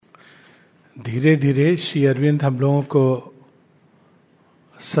धीरे धीरे श्री अरविंद हम लोगों को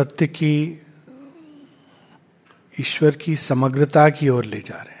सत्य की, ईश्वर की समग्रता की ओर ले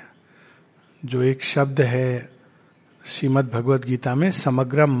जा रहे हैं। जो एक शब्द है श्रीमद् भगवद गीता में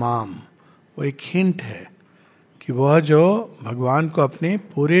समग्रम माम, वो एक हिंट है कि वह जो भगवान को अपने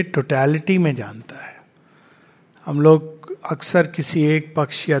पूरे टोटैलिटी में जानता है। हम लोग अक्सर किसी एक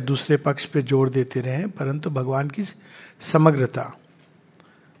पक्ष या दूसरे पक्ष पे जोर देते रहे, परंतु भगवान की समग्रता।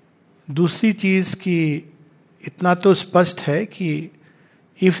 दूसरी चीज की इतना तो स्पष्ट है कि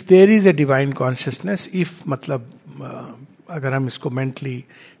if there is a divine consciousness, if मतलब अगर हम इसको मेंटली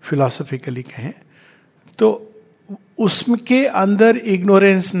फिलोसॉफिकली कहें तो उसके अंदर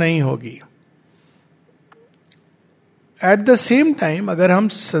इग्नोरेंस नहीं होगी। एट द सेम टाइम अगर हम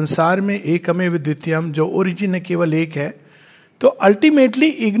संसार में एकमेव द्वितीयम, जो ओरिजिन है केवल एक है, तो अल्टीमेटली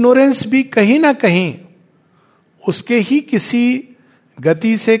इग्नोरेंस भी कहीं ना कहीं उसके ही किसी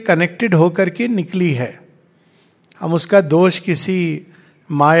गति से कनेक्टेड होकर के निकली है। हम उसका दोष किसी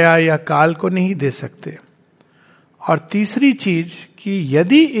माया या काल को नहीं दे सकते। और तीसरी चीज कि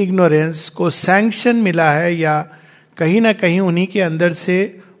यदि इग्नोरेंस को सैंक्शन मिला है या कहीं ना कहीं उन्हीं के अंदर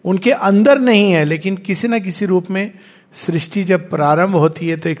से, उनके अंदर नहीं है लेकिन किसी ना किसी रूप में सृष्टि जब प्रारंभ होती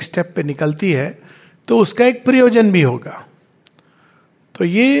है तो एक स्टेप पे निकलती है, तो उसका एक प्रयोजन भी होगा। तो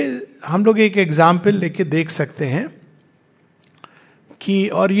ये हम लोग एक एग्जाम्पल लेके देख सकते हैं कि,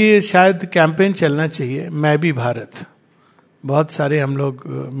 और ये शायद कैंपेन चलना चाहिए, मैं भी भारत। बहुत सारे हम लोग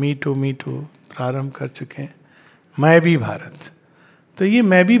मी टू प्रारंभ कर चुके हैं, मैं भी भारत। तो ये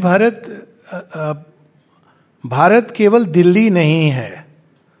मैं भी भारत, भारत केवल दिल्ली नहीं है,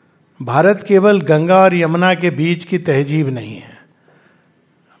 भारत केवल गंगा और यमुना के बीच की तहजीब नहीं है।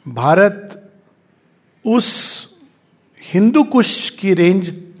 भारत उस हिंदू कुश की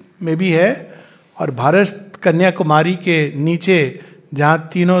रेंज में भी है, और भारत कन्याकुमारी के नीचे जहां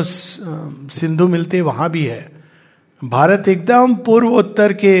तीनों सिंधु मिलते वहां भी है। भारत एकदम पूर्व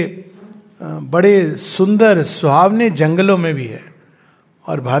उत्तर के बड़े सुंदर सुहावने जंगलों में भी है,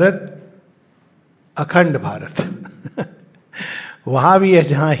 और भारत अखंड भारत वहां भी है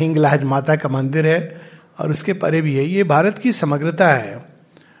जहां हिंगलाज माता का मंदिर है, और उसके परे भी है। ये भारत की समग्रता है।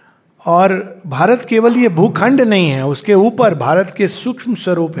 और भारत केवल ये भूखंड नहीं है, उसके ऊपर भारत के सूक्ष्म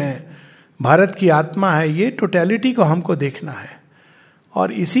स्वरूप हैं, भारत की आत्मा है। ये टोटैलिटी को हमको देखना है।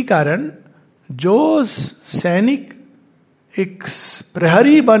 और इसी कारण जो सैनिक एक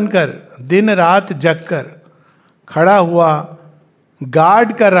प्रहरी बनकर दिन रात जगकर खड़ा हुआ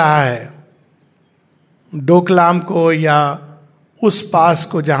गार्ड कर रहा है डोकलाम को या उस पास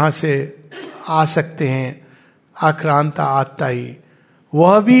को जहां से आ सकते हैं आक्रांता आत्ताई,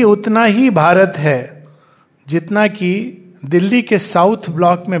 वह भी उतना ही भारत है जितना कि दिल्ली के साउथ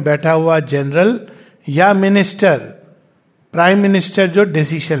ब्लॉक में बैठा हुआ जनरल या मिनिस्टर, प्राइम मिनिस्टर जो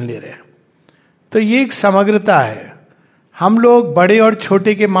डिसीजन ले रहे हैं। तो ये एक समग्रता है। हम लोग बड़े और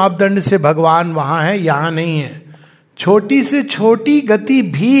छोटे के मापदंड से भगवान वहां है, यहां नहीं है। छोटी से छोटी गति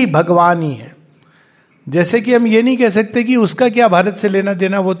भी भगवान ही है। जैसे कि हम ये नहीं कह सकते कि उसका क्या भारत से लेना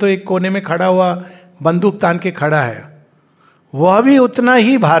देना, वो तो एक कोने में खड़ा हुआ बंदूक तान के खड़ा है। वह भी उतना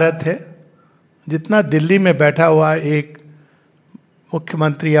ही भारत है जितना दिल्ली में बैठा हुआ एक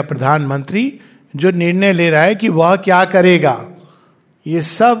मुख्यमंत्री या प्रधानमंत्री जो निर्णय ले रहा है कि वह क्या करेगा। ये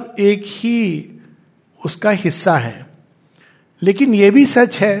सब एक ही उसका हिस्सा है। लेकिन यह भी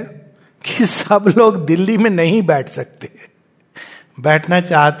सच है कि सब लोग दिल्ली में नहीं बैठ सकते, बैठना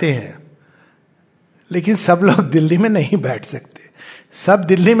चाहते हैं लेकिन सब लोग दिल्ली में नहीं बैठ सकते। सब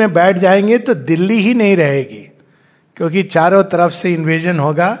दिल्ली में बैठ जाएंगे तो दिल्ली ही नहीं रहेगी, क्योंकि चारों तरफ से इन्वेजन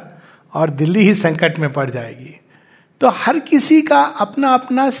होगा और दिल्ली ही संकट में पड़ जाएगी। तो हर किसी का अपना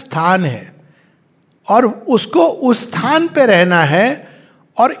अपना स्थान है और उसको उस स्थान पे रहना है,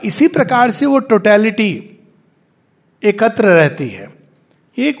 और इसी प्रकार से वो टोटैलिटी एकत्र रहती है।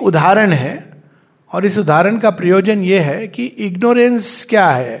 ये एक उदाहरण है, और इस उदाहरण का प्रयोजन ये है कि इग्नोरेंस क्या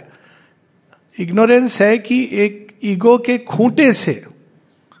है। इग्नोरेंस है कि एक ईगो के खूंटे से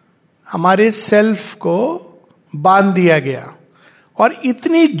हमारे सेल्फ को बांध दिया गया, और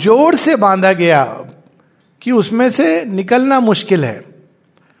इतनी जोर से बांधा गया कि उसमें से निकलना मुश्किल है।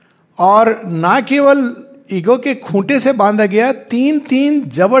 और ना केवल ईगो के खूंटे से बांधा गया, तीन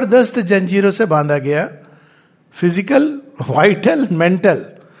जबरदस्त जंजीरों से बांधा गया, फिजिकल, वाइटल, मेंटल,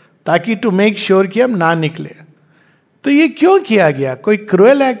 ताकि टू मेक श्योर कि हम ना निकले। तो ये क्यों किया गया? कोई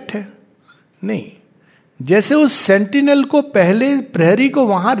क्रूएल एक्ट है? नहीं। जैसे उस सेंटिनल को पहले प्रहरी को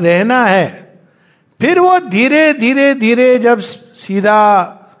वहां रहना है, फिर वो धीरे धीरे धीरे जब सीधा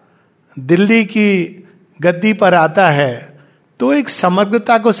दिल्ली की गद्दी पर आता है तो एक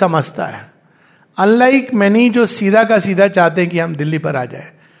समग्रता को समझता है। अनलाइक मैनी जो सीधा का सीधा चाहते हैं कि हम दिल्ली पर आ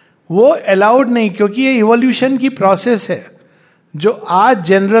जाए, वो अलाउड नहीं, क्योंकि ये इवोल्यूशन की प्रोसेस है. जो आज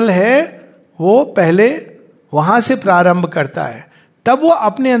जनरल है वो पहले वहां से प्रारंभ करता है, तब वो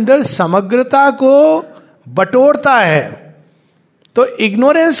अपने अंदर समग्रता को बटोरता है. तो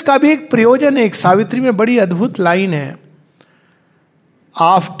इग्नोरेंस का भी एक प्रयोजन है. एक सावित्री में बड़ी अद्भुत लाइन है,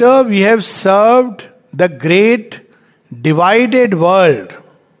 after we have served the great divided world,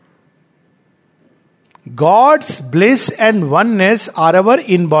 God's bliss and oneness are our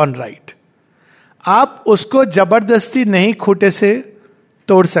inborn right. आप उसको जबरदस्ती नहीं खूंटे से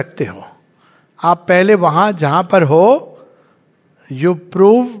तोड़ सकते हो. आप पहले वहां जहां पर हो, यू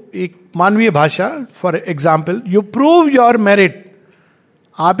प्रूव, एक मानवीय भाषा, for example, you prove your merit.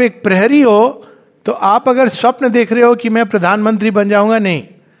 आप एक प्रहरी हो, तो आप अगर स्वप्न देख रहे हो कि मैं प्रधानमंत्री बन जाऊंगा, नहीं.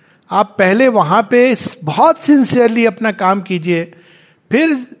 आप पहले वहां पे बहुत सिंसियरली अपना काम कीजिए,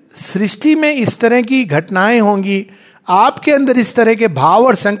 फिर सृष्टि में इस तरह की घटनाएं होंगी, आपके अंदर इस तरह के भाव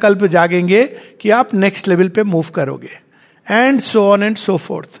और संकल्प जागेंगे कि आप नेक्स्ट लेवल पे मूव करोगे, and so on and so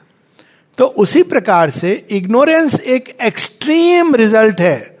forth. तो उसी प्रकार से इग्नोरेंस एक एक्सट्रीम रिजल्ट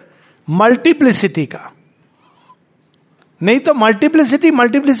है मल्टीप्लिसिटी का. नहीं तो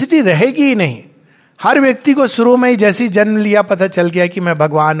मल्टीप्लिसिटी रहेगी ही नहीं. हर व्यक्ति को शुरू में ही जैसी जन्म लिया पता चल गया कि मैं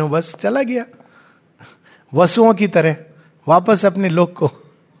भगवान हूं, बस चला गया वसुओं की तरह वापस अपने लोक को,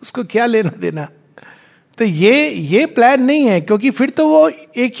 उसको क्या लेना देना. तो ये प्लान नहीं है, क्योंकि फिर तो वो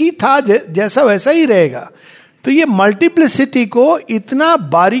एक ही था, जैसा वैसा ही रहेगा. तो ये मल्टीप्लिसिटी को इतना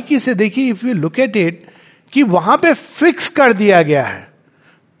बारीकी से देखिए, if you look at it, कि वहां पे फिक्स कर दिया गया है,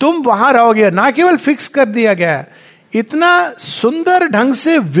 तुम वहां रहोगे. ना केवल फिक्स कर दिया गया है, इतना सुंदर ढंग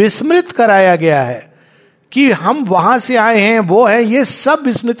से विस्मृत कराया गया है कि हम वहां से आए हैं, वो है, ये सब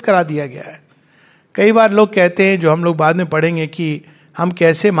विस्मृत करा दिया गया है. कई बार लोग कहते हैं, जो हम लोग बाद में पढ़ेंगे, कि हम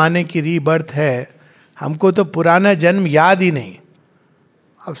कैसे माने कि रीबर्थ है, हमको तो पुराना जन्म याद ही नहीं.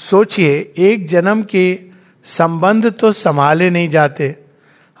 अब सोचिए, एक जन्म के संबंध तो संभाले नहीं जाते,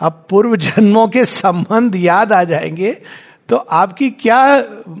 अब पूर्व जन्मों के संबंध याद आ जाएंगे तो आपकी क्या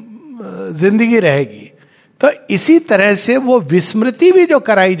जिंदगी रहेगी. तो इसी तरह से वो विस्मृति भी जो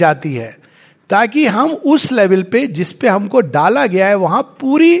कराई जाती है, ताकि हम उस लेवल पे जिस पे हमको डाला गया है वहां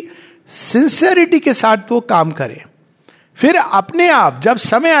पूरी सिंसियरिटी के साथ वो काम करें. फिर अपने आप जब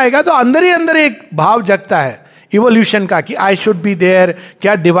समय आएगा तो अंदर ही अंदर एक भाव जगता है इवोल्यूशन का, कि आई शुड बी देयर,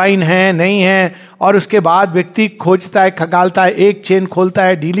 क्या डिवाइन है नहीं है. और उसके बाद व्यक्ति खोजता है, खगालता है, एक चेन खोलता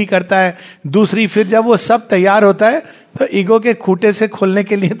है, ढीली करता है, दूसरी. फिर जब वो सब तैयार होता है तो ईगो के खूंटे से खोलने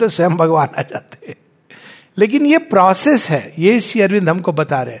के लिए तो स्वयं भगवान आ जाते हैं. लेकिन ये प्रोसेस है, ये श्री अरविंद हमको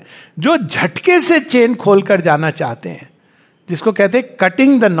बता रहे हैं. जो झटके से चेन खोलकर जाना चाहते हैं, जिसको कहते हैं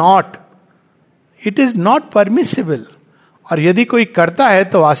cutting the knot, it is not permissible. और यदि कोई करता है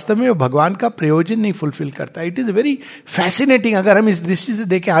तो वास्तव में वो भगवान का प्रयोजन नहीं फुलफिल करता. इट इज वेरी फैसिनेटिंग अगर हम इस दृष्टि से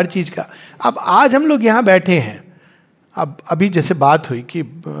देखें हर चीज का. अब आज हम लोग यहां बैठे हैं, अब अभी जैसे बात हुई कि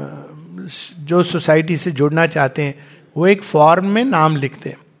जो सोसाइटी से जुड़ना चाहते हैं वो एक फॉर्म में नाम लिखते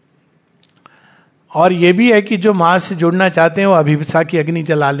हैं, और ये भी है कि जो मां से जुड़ना चाहते हैं वो अभिप्सा की अग्नि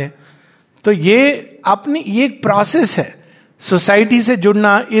जला लें. तो ये अपनी ये एक प्रोसेस है. सोसाइटी से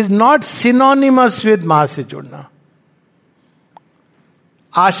जुड़ना इज नॉट सिनोनिमस विद मां से जुड़ना.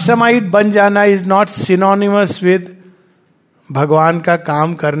 आश्रमाइट बन जाना इज नॉट सिनोनिमस विद भगवान का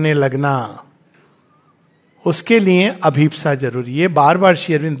काम करने लगना. उसके लिए अभिप्सा जरूरी. ये बार बार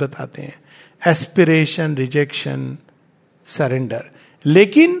श्री अरविंद बताते हैं, एस्पिरेशन, रिजेक्शन, सरेंडर.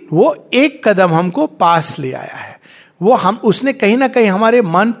 लेकिन वो एक कदम हमको पास ले आया है. वो हम उसने कहीं ना कहीं हमारे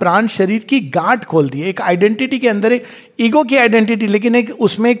मन, प्राण, शरीर की गांठ खोल दी. एक आइडेंटिटी के अंदर, एक ईगो की आइडेंटिटी, लेकिन एक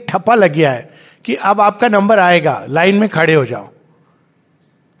उसमें एक ठप्पा लग गया है कि अब आपका नंबर आएगा, लाइन में खड़े हो जाओ.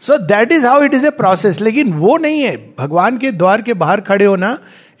 So that is how it is a process. लेकिन वो नहीं है. भगवान के द्वार के बाहर खड़े होना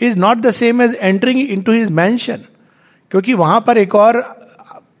is not the same as entering into his mansion, क्योंकि वहां पर एक और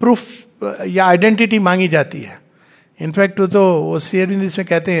प्रूफ या आइडेंटिटी मांगी जाती है. इनफैक्ट वो श्री अरविंद इसमें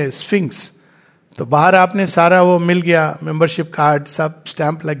कहते हैं स्फिंक्स. तो बाहर आपने सारा वो मिल गया, मेंबरशिप कार्ड, सब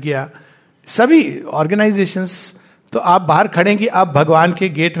स्टैंप लग गया, सभी ऑर्गेनाइजेशंस. तो आप बाहर खड़े कि अब भगवान के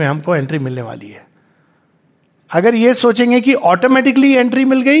गेट में हमको एंट्री मिलने वाली है. अगर ये सोचेंगे कि ऑटोमेटिकली एंट्री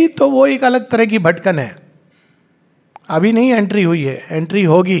मिल गई तो वो एक अलग तरह की भटकन है. अभी नहीं एंट्री हुई है, एंट्री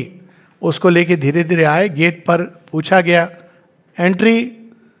होगी. उसको लेके धीरे धीरे आए. गेट पर पूछा गया, एंट्री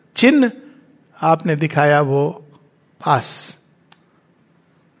चिन्ह आपने दिखाया, वो पास.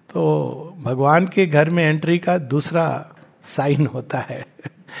 तो भगवान के घर में एंट्री का दूसरा साइन होता है.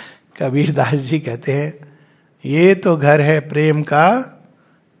 कबीर दास जी कहते हैं, ये तो घर है प्रेम का,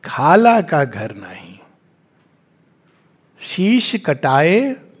 खाला का घर नहीं. शीश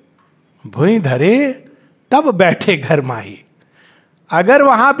कटाए भुई धरे, तब बैठे घर माही. अगर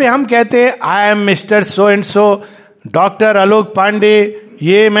वहां पे हम कहते I am mister so and so, doctor Alok Pandey,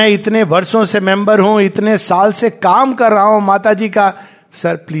 ये मैं इतने वर्षों से मेंबर हूं, इतने साल से काम कर रहा हूं माता जी का,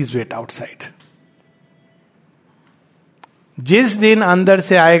 सर प्लीज वेट आउटसाइड। जिस दिन अंदर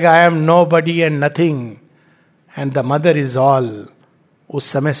से आएगा I am nobody and nothing and the mother is all,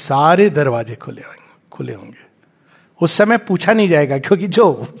 उस समय सारे दरवाजे खुले होंगे। उस समय पूछा नहीं जाएगा, क्योंकि जो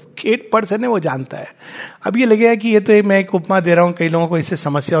 8% है वो जानता है। अब ये लगेगा कि ये तो मैं एक उपमा दे रहा हूं, कई लोगों को इससे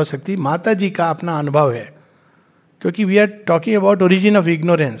समस्या हो सकती है। माता जी का अपना अनुभव है, क्योंकि we are talking about origin of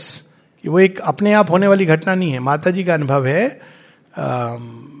ignorance, कि वो एक अपने आप होने वाली घटना नहीं है। माता जी का अनुभव है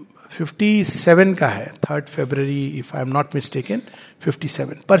 57 का है, 3 फरवरी if I am not mistaken,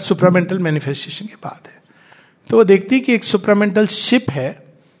 57 पर सुप्रामेंटल मैनिफेस्टेशन के बाद है। तो वो देखती कि एक सुप्रामेंटल शिप है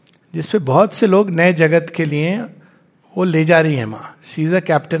जिसपे बहुत से लोग नए जगत के लिए वो ले जा रही है माँ, she is a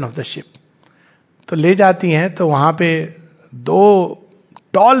captain of the ship. तो ले जाती हैं, तो वहां पे 2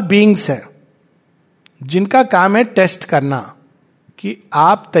 टॉल बीइंग्स हैं जिनका काम है टेस्ट करना कि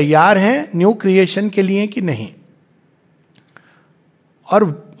आप तैयार हैं न्यू क्रिएशन के लिए कि नहीं। और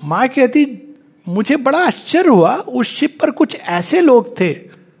माँ कहती मुझे बड़ा आश्चर्य हुआ, उस शिप पर कुछ ऐसे लोग थे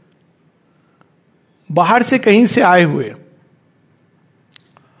बाहर से कहीं से आए हुए,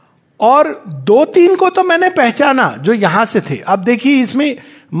 और 2-3 को तो मैंने पहचाना जो यहां से थे। अब देखिए इसमें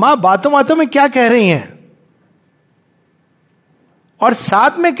मां बातों बातों में क्या कह रही हैं, और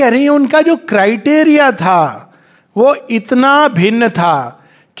साथ में कह रही हैं उनका जो क्राइटेरिया था वो इतना भिन्न था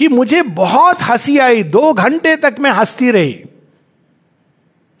कि मुझे बहुत हंसी आई। 2 घंटे तक मैं हंसती रही।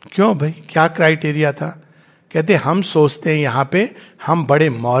 क्यों भाई, क्या क्राइटेरिया था? कहते हम सोचते हैं यहां पे हम बड़े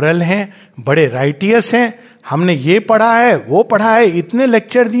मॉरल हैं, बड़े राइटियस हैं, हमने ये पढ़ा है वो पढ़ा है, इतने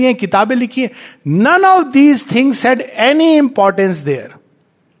लेक्चर दिए, किताबें लिखी है। None of these things had any importance there.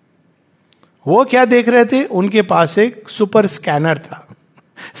 वो क्या देख रहे थे? उनके पास एक सुपर स्कैनर था।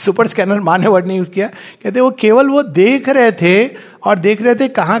 सुपर स्कैनर माने वर्ड नहीं यूज किया, कहते वो केवल वो देख रहे थे और देख रहे थे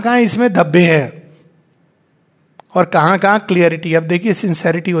कहां कहां इसमें धब्बे हैं और कहां कहां क्लियरिटी। अब देखिए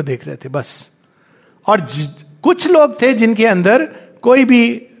सिंसेरिटी वो देख रहे थे बस। और कुछ लोग थे जिनके अंदर कोई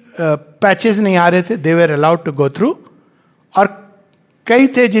भी पैचेस नहीं आ रहे थे, they were allowed to go through. और कई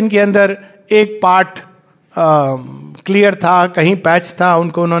थे जिनके अंदर एक पार्ट क्लियर था, कहीं पैच था,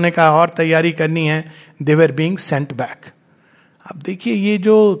 उनको उन्होंने कहा और तैयारी करनी है, they were being sent back. अब देखिए ये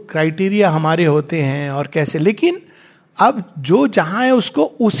जो क्राइटेरिया हमारे होते हैं और कैसे, लेकिन अब जो जहां है उसको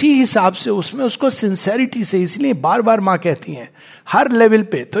उसी हिसाब से, उसमें उसको सिंसेरिटी से, इसलिए बार बार मां कहती हैं हर लेवल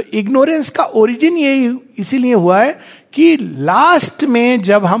पे। तो इग्नोरेंस का ओरिजिन यही इसीलिए हुआ है कि लास्ट में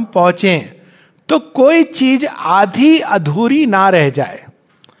जब हम पहुंचे तो कोई चीज आधी अधूरी ना रह जाए,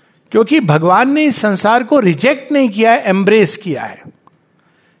 क्योंकि भगवान ने इस संसार को रिजेक्ट नहीं किया है, एम्ब्रेस किया है।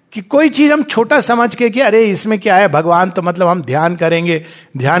 कि कोई चीज हम छोटा समझ के कि अरे इसमें क्या है, भगवान तो मतलब हम ध्यान करेंगे,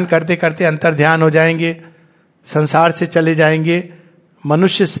 ध्यान करते करते अंतर ध्यान हो जाएंगे, संसार से चले जाएंगे,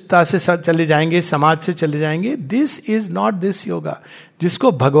 मनुष्यता से चले जाएंगे, समाज से चले जाएंगे। This is not this yoga.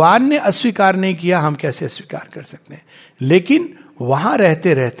 जिसको भगवान ने अस्वीकार नहीं किया हम कैसे अस्वीकार कर सकते हैं? लेकिन वहां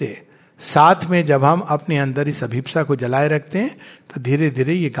रहते रहते साथ में जब हम अपने अंदर इस अभिप्सा को जलाए रखते हैं तो धीरे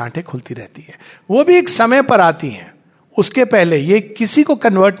धीरे ये गांठें खुलती रहती है। वो भी एक समय पर आती हैं, उसके पहले ये किसी को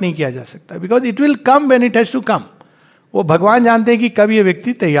कन्वर्ट नहीं किया जा सकता, because it will come when it has to come. वो भगवान जानते हैं कि कब ये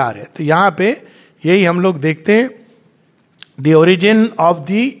व्यक्ति तैयार है। तो यहां पे यही हम लोग देखते हैं, the origin of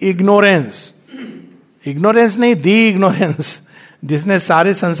the ignorance. Ignorance नहीं, दी इग्नोरेंस, जिसने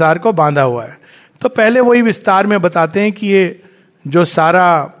सारे संसार को बांधा हुआ है। तो पहले वही विस्तार में बताते हैं कि ये जो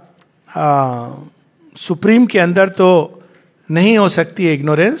सारा सुप्रीम के अंदर तो नहीं हो सकती है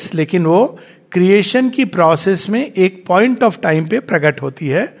इग्नोरेंस, लेकिन वो क्रिएशन की प्रोसेस में एक पॉइंट ऑफ टाइम पे प्रकट होती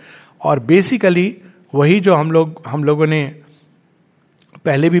है। और बेसिकली वही जो हम लोगों ने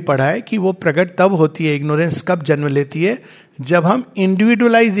पहले भी पढ़ा है कि वो प्रकट तब होती है, इग्नोरेंस कब जन्म लेती है, जब हम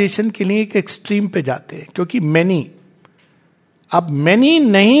इंडिविजुअलाइजेशन के लिए एक एक्सट्रीम पे जाते हैं। क्योंकि अब मैनी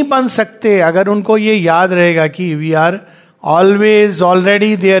नहीं बन सकते अगर उनको ये याद रहेगा कि we are always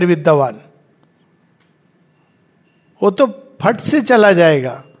already there with the one. वो तो फट से चला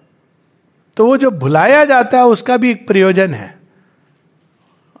जाएगा। तो वो जो भुलाया जाता है उसका भी एक प्रयोजन है।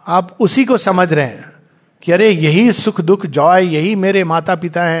 आप उसी को समझ रहे हैं कि अरे यही सुख दुख जॉय, यही मेरे माता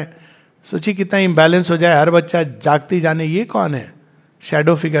पिता हैं। सोचिए कितना इम्बैलेंस हो जाए, हर बच्चा जागती जाने ये कौन है,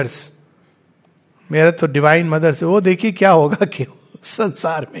 शैडो फिगर्स, मेरा तो डिवाइन मदर से। वो देखिए क्या होगा कि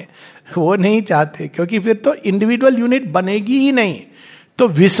संसार में वो नहीं चाहते, क्योंकि फिर तो इंडिविजुअल यूनिट बनेगी ही नहीं, तो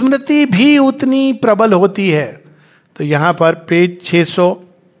विस्मृति भी उतनी प्रबल होती है। तो यहां पर page 600,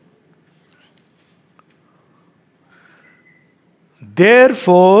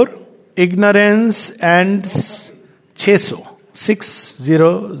 Therefore, ignorance and 600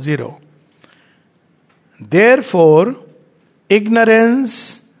 600. Therefore,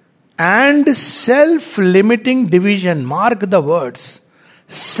 ignorance and self-limiting division, mark the words,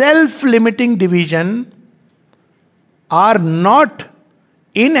 self-limiting division are not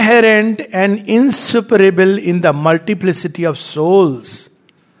inherent and inseparable in the multiplicity of souls,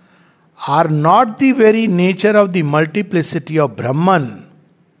 are not the very nature of the multiplicity of Brahman.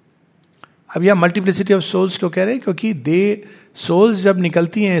 अब यह multiplicity of souls क्यों कह रहे हैं? क्योंकि दे souls जब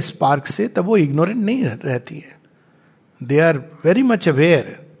निकलती हैं स्पार्क से तब वो इग्नोरेंट नहीं रहती है. They are very much aware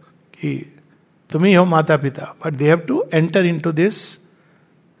कि तुम ही हो माता पिता, but they have to enter into this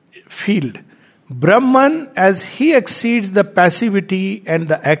field. Brahman, as he exceeds the passivity and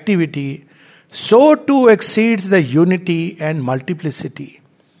the activity, so too exceeds the unity and multiplicity.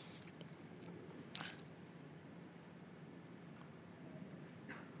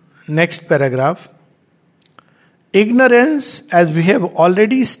 Next paragraph. Ignorance, as we have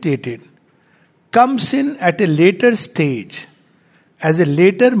already stated, comes in at a later stage, as a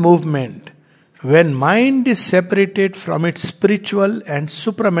later movement, when mind is separated from its spiritual and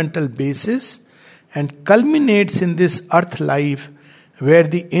supramental basis and culminates in this earth life, where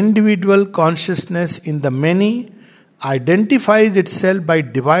the individual consciousness in the many identifies itself by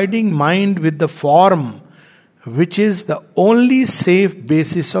dividing mind with the form, which is the only safe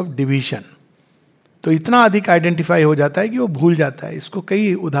basis of division. तो इतना अधिक identify हो जाता है कि वो भूल जाता है. इसको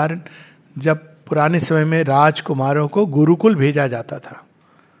कई उदाहरण, जब पुराने समय में राजकुमारों को गुरुकुल भेजा जाता था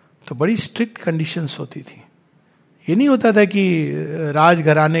तो बड़ी स्ट्रिक्ट कंडीशंस होती थी. ये नहीं होता था कि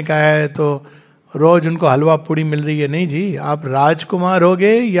राजघराने का है तो रोज उनको हलवा पूड़ी मिल रही है. नहीं जी, आप राजकुमार हो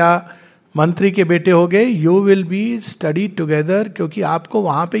गए या मंत्री के बेटे हो गए, you will be study together, क्योंकि आपको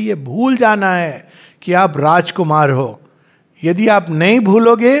वहां पे ये भूल जाना है कि आप राजकुमार हो. यदि आप नहीं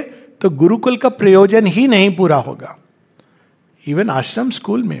भूलोगे तो गुरुकुल का प्रयोजन ही नहीं पूरा होगा. इवन आश्रम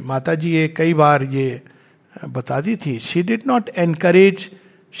स्कूल में माता जी ये कई बार ये बताती थी, she did not encourage,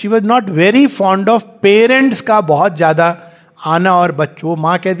 she was not very fond of parents का बहुत ज्यादा आना. और वो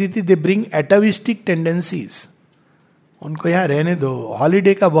माँ कहती थी दे ब्रिंग एटाविस्टिक टेंडेंसीज, उनको यहाँ रहने दो.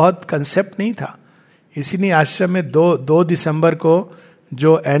 हॉलीडे का बहुत कंसेप्ट नहीं था. इसीलिए आश्रम में 2 दिसंबर को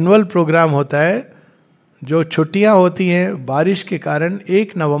जो एनुअल प्रोग्राम होता है, जो छुट्टियां होती हैं बारिश के कारण,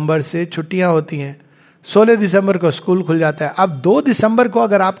 1 नवंबर से छुट्टियां होती हैं, 16 दिसंबर को स्कूल खुल जाता है. अब 2 दिसंबर को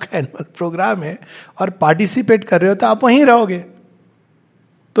अगर आपका एनुअल प्रोग्राम है और पार्टिसिपेट कर रहे हो तो आप वहीं रहोगे.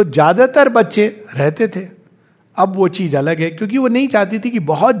 तो ज्यादातर बच्चे रहते थे. अब वो चीज अलग है, क्योंकि वो नहीं चाहती थी कि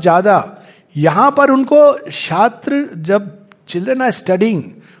बहुत ज्यादा यहां पर उनको छात्र, जब चिल्ड्रन आर स्टडिंग,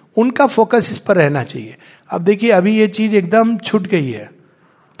 उनका फोकस इस पर रहना चाहिए. अब देखिए अभी ये चीज एकदम छूट गई है.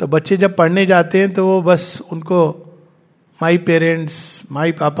 तो बच्चे जब पढ़ने जाते हैं तो वो बस उनको माई पेरेंट्स,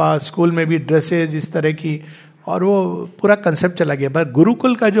 माई पापा, स्कूल में भी ड्रेसेस इस तरह की, और वो पूरा कंसेप्ट चला गया. पर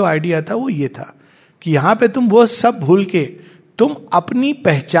गुरुकुल का जो आइडिया था वो ये था कि यहां पे तुम वो सब भूल के तुम अपनी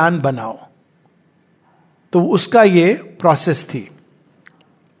पहचान बनाओ. तो उसका ये प्रोसेस थी.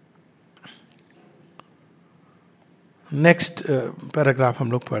 नेक्स्ट पैराग्राफ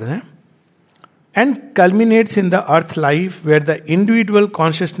हम लोग पढ़ रहे हैं. And culminates in the earth life where the individual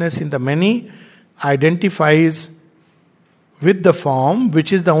consciousness in the many identifies with the form,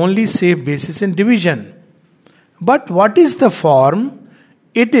 which is the only safe basis in division. But what is the form?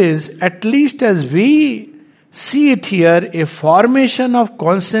 It is, at least as we see it here, a formation of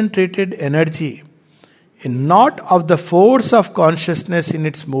concentrated energy, a knot of the force of consciousness in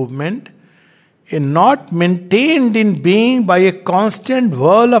its movement, a knot maintained in being by a constant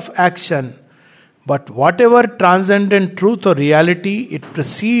whirl of action. But whatever transcendent truth or reality it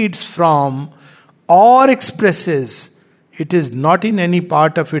proceeds from or expresses, it is not in any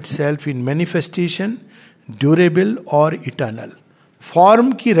part of itself in manifestation, durable or eternal.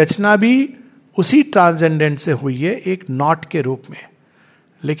 Form की रचना भी उसी transcendent से हुई है, एक not के रूप में.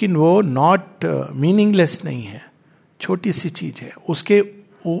 लेकिन वो नॉट मीनिंगलेस नहीं है, छोटी सी चीज है. उसके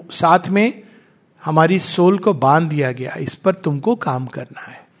साथ में हमारी सोल को बांध दिया गया, इस पर तुमको काम करना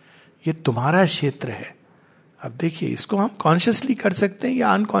है, ये तुम्हारा क्षेत्र है. अब देखिए, इसको हम कॉन्शियसली कर सकते हैं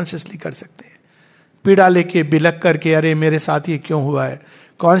या अनकॉन्शियसली कर सकते हैं. पीड़ा लेके बिलक करके अरे मेरे साथ ये क्यों हुआ है.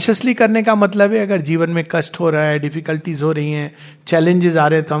 कॉन्शियसली करने का मतलब है अगर जीवन में कष्ट हो रहा है, डिफिकल्टीज हो रही हैं, चैलेंजेस आ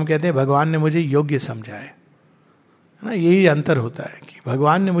रहे हैं, तो हम कहते हैं भगवान ने मुझे योग्य समझा है ना. यही अंतर होता है कि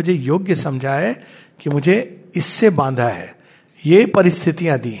भगवान ने मुझे योग्य समझा है कि मुझे इससे बांधा है, ये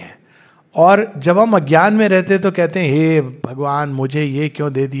परिस्थितियां दी हैं. और जब हम अज्ञान में रहते तो कहते हैं हे भगवान मुझे ये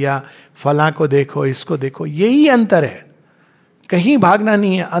क्यों दे दिया, फलां को देखो, इसको देखो. यही अंतर है, कहीं भागना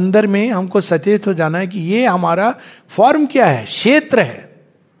नहीं है. अंदर में हमको सचेत हो जाना है कि ये हमारा फॉर्म क्या है, क्षेत्र है,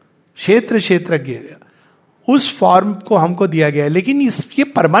 क्षेत्रज्ञ. उस फॉर्म को हमको दिया गया है। लेकिन ये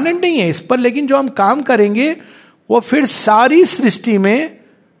परमानेंट नहीं है इस पर, लेकिन जो हम काम करेंगे वो फिर सारी सृष्टि में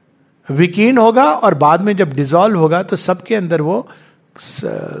विकीर्ण होगा और बाद में जब डिसॉल्व होगा तो सबके अंदर वो,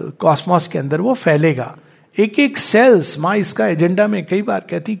 कॉस्मोस के अंदर वो फैलेगा। एक एक सेल्स, माँ इसका एजेंडा में कई बार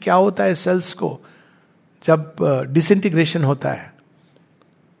कहती क्या होता है सेल्स को जब डिसइंटीग्रेशन होता है।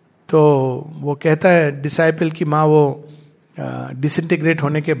 तो वो कहता है डिसाइपल की माँ, वो डिसइंटीग्रेट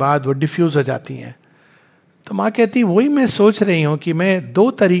होने के बाद वो डिफ्यूज हो जाती हैं। तो माँ कहती वही मैं सोच रही हूँ कि मैं 2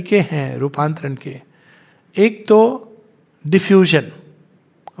 तरीके हैं रूपांतरण के। एक तो डिफ्यूजन,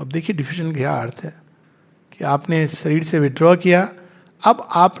 अब देखिए डिफ्यूजन क्या अर्थ है कि आपने शरीर से विड्रॉ किया, अब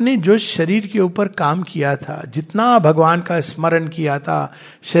आपने जो शरीर के ऊपर काम किया था, जितना भगवान का स्मरण किया था,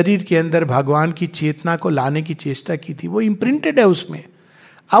 शरीर के अंदर भगवान की चेतना को लाने की चेष्टा की थी, वो इम्प्रिंटेड है उसमें,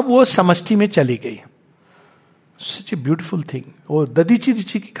 अब वो समष्टि में चली गई। Such a beautiful thing. वो दधीची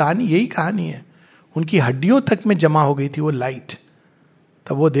ऋषि की कहानी यही कहानी है, उनकी हड्डियों तक में जमा हो गई थी वो लाइट।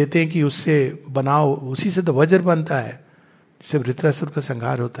 तब वो देते हैं कि उससे बनाओ, उसी से तो वज्र बनता है जिससे वृत्रासुर का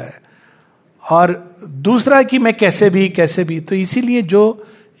संहार होता है। और दूसरा कि मैं कैसे भी, तो इसीलिए जो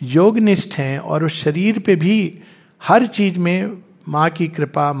योगनिष्ठ हैं और उस शरीर पे भी हर चीज में माँ की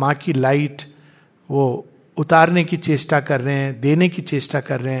कृपा, माँ की लाइट वो उतारने की चेष्टा कर रहे हैं, देने की चेष्टा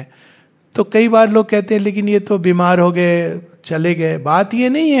कर रहे हैं। तो कई बार लोग कहते हैं लेकिन ये तो बीमार हो गए चले गए। बात ये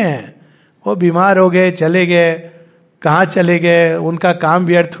नहीं है वो बीमार हो गए चले गए, कहाँ चले गए, उनका काम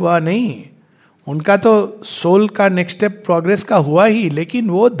व्यर्थ हुआ नहीं, उनका तो सोल का नेक्स्ट स्टेप प्रोग्रेस का हुआ ही, लेकिन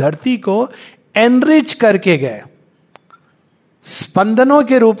वो धरती को एनरिच करके गए, स्पंदनों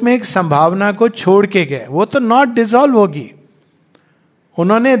के रूप में एक संभावना को छोड़ के गए। वो तो नॉट डिसॉल्व होगी,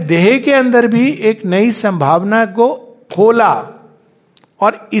 उन्होंने देह के अंदर भी एक नई संभावना को खोला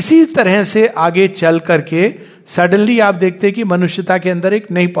और इसी तरह से आगे चल करके सडनली आप देखते हैं कि मनुष्यता के अंदर एक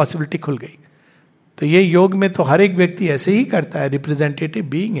नई पॉसिबिलिटी खुल गई। तो ये योग में तो हर एक व्यक्ति ऐसे ही करता है, रिप्रेजेंटेटिव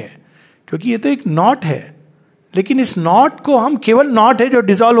बीइंग है, क्योंकि ये तो एक नॉट है। लेकिन इस नॉट को हम केवल नॉट है जो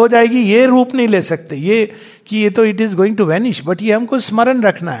डिसॉल्व हो जाएगी ये रूप नहीं ले सकते, ये कि ये तो it is going to vanish. But ये हमको स्मरण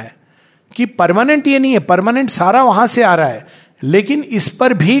रखना है कि परमानेंट ये नहीं है, परमानेंट सारा वहां से आ रहा है, लेकिन इस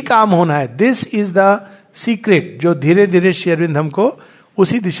पर भी काम होना है। दिस इज द सीक्रेट जो धीरे धीरे श्री अरविंद हमको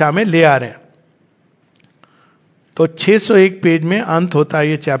उसी दिशा में ले आ रहे हैं। तो 601 पेज में अंत होता है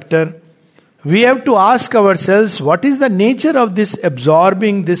ये chapter. We have to ask ourselves, what is the nature of this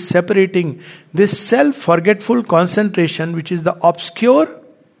absorbing, this separating, this self-forgetful concentration, which is the obscure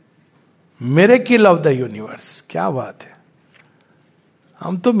miracle of the universe? क्या बात है।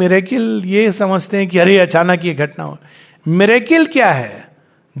 हम तो मिरेकिल ये समझते हैं कि अरे अचानक ये घटना हो। मिरेकिल क्या है?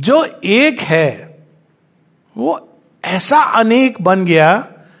 जो एक है वो ऐसा अनेक बन गया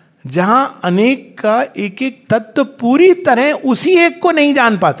जहां अनेक का एक एक तत्व पूरी तरह उसी एक को नहीं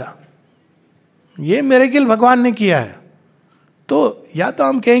जान पाता। ये मिरेकिल भगवान ने किया है। तो या तो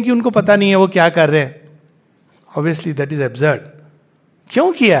हम कहें कि उनको पता नहीं है वो क्या कर रहे हैं, ऑब्वियसली दैट इज एब्सर्ड।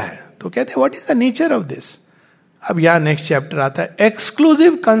 क्यों किया है? तो कहते हैं what is the nature of this. अब यहां नेक्स्ट चैप्टर आता है,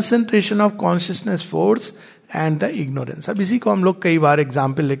 exclusive concentration of consciousness force and the ignorance. अब इसी को हम लोग कई बार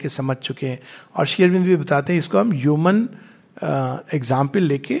एग्जाम्पल लेके समझ चुके हैं और श्री अरविंद भी बताते हैं इसको हम ह्यूमन एग्जाम्पल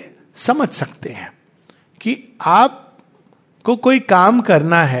लेके समझ सकते हैं कि आपको कोई काम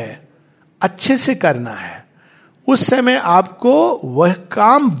करना है, अच्छे से करना है, उस समय आपको वह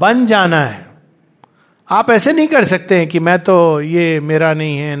काम बन जाना है। आप ऐसे नहीं कर सकते हैं कि मैं तो ये मेरा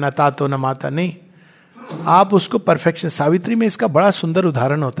नहीं है, न तातो न माता, नहीं। आप उसको परफेक्शन, सावित्री में इसका बड़ा सुंदर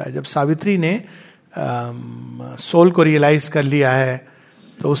उदाहरण होता है। जब सावित्री ने सोल को रियलाइज कर लिया है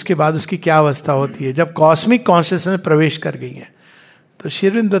तो उसके बाद उसकी क्या अवस्था होती है जब कॉस्मिक कॉन्शियसनेस में प्रवेश कर गई है। तो श्री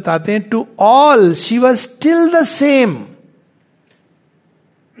अरविंद बताते हैं, to all she was still the same.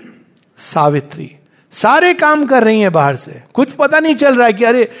 Savitri सारे काम कर रही है बाहर से, कुछ पता नहीं चल रहा है कि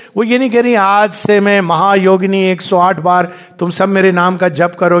अरे, वो ये नहीं कह रही आज से मैं महायोगिनी 108 बार तुम सब मेरे नाम का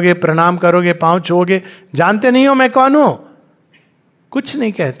जप करोगे, प्रणाम करोगे, पांव छूओगे, जानते नहीं हो मैं कौन हूं, कुछ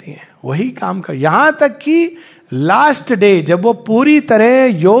नहीं कहती है, वही काम कर। यहां तक कि लास्ट डे जब वो पूरी तरह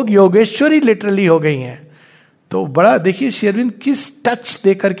योगेश्वरी लिटरली हो गई हैं, तो बड़ा देखिए श्री अरविंद किस टच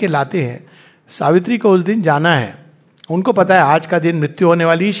दे करके लाते हैं। सावित्री को उस दिन जाना है, उनको पता है आज का दिन मृत्यु होने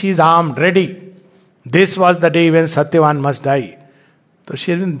वाली, she is armed ready, this was the day when Satyavan must die. तो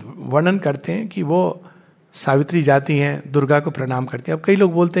श्री अरविंद वर्णन करते हैं कि वो सावित्री जाती हैं, दुर्गा को प्रणाम करती हैं। अब कई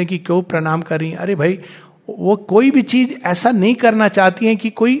लोग बोलते हैं कि क्यों प्रणाम कर रही हैं? अरे भाई, वो कोई भी चीज ऐसा नहीं करना चाहती हैं कि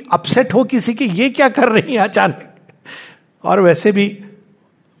कोई अपसेट हो किसी की, ये क्या कर रही हैं अचानक। और वैसे भी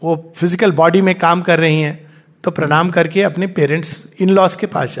वो फिजिकल बॉडी में काम कर रही हैं, तो प्रणाम करके अपने पेरेंट्स, इन लॉज के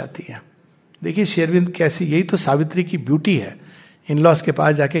पास जाती हैं। देखिए श्री अरविंद कैसी, यही तो सावित्री की ब्यूटी है। इन लॉज के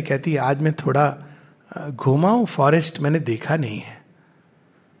पास जाके कहती है आज मैं थोड़ा घूमा हूं फॉरेस्ट, मैंने देखा नहीं है।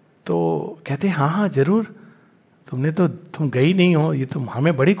 तो कहते हाँ हाँ जरूर, तुम गई नहीं हो, ये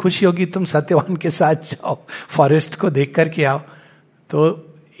हमें बड़ी खुशी होगी, तुम सत्यवान के साथ जाओ, फॉरेस्ट को देख करके आओ। तो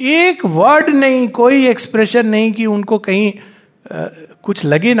एक वर्ड नहीं, कोई एक्सप्रेशन नहीं कि उनको कहीं कुछ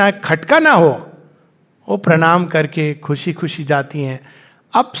लगे ना, खटका ना हो, वो प्रणाम करके खुशी खुशी जाती हैं।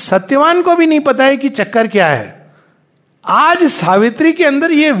 अब सत्यवान को भी नहीं पता है कि चक्कर क्या है। आज सावित्री के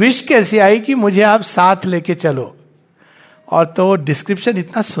अंदर ये विश कैसे आई कि मुझे आप साथ लेके चलो। और तो डिस्क्रिप्शन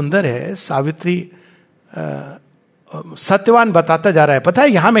इतना सुंदर है, सावित्री सत्यवान बताता जा रहा है, पता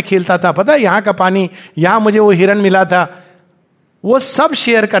है यहां मैं खेलता था, पता है यहां का पानी, यहां मुझे वो हिरन मिला था, वो सब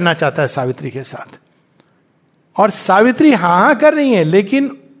शेयर करना चाहता है सावित्री के साथ। और सावित्री हाँ हाँ कर रही है,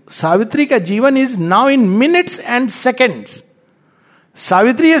 लेकिन सावित्री का जीवन is now in minutes and seconds.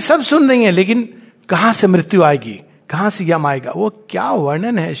 Savitri ये सब सुन रही है, लेकिन कहां से मृत्यु आएगी, कहां से यम आएगा, वो क्या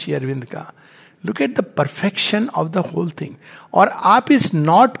वर्णन है श्री अरविंद का। Look at the perfection of the whole thing. और आप इस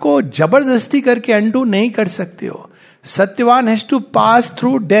नॉट को जबरदस्ती करके अंडू नहीं कर सकते हो। Satyavan has to pass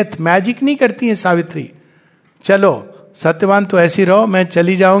through death. Magic नहीं करती है सावित्री, चलो सत्यवान तो ऐसी रहो, मैं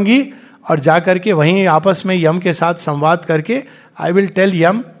चली जाऊंगी और जाकर के वहीं आपस में यम के साथ संवाद करके आई विल टेल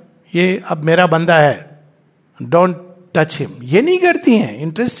यम ये अब मेरा बंदा है, डोंट टच हिम। ये नहीं करती हैं।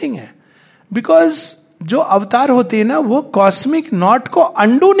 इंटरेस्टिंग है, बिकॉज जो अवतार होते हैं ना, वो कॉस्मिक नॉट को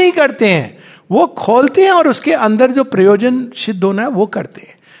अंडू नहीं करते हैं, वो खोलते हैं और उसके अंदर जो प्रयोजन सिद्ध होना है वो करते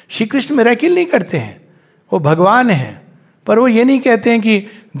हैं। श्री कृष्ण मिरेकल नहीं करते हैं, वो भगवान हैं, पर वो ये नहीं कहते हैं कि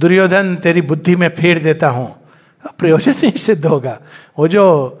दुर्योधन तेरी बुद्धि में फेर देता हूं, प्रयोजन नहीं सिद्ध होगा। वो जो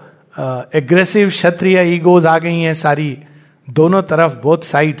एग्रेसिव क्षत्रिय ईगोज आ गई हैं सारी, दोनों तरफ, बोथ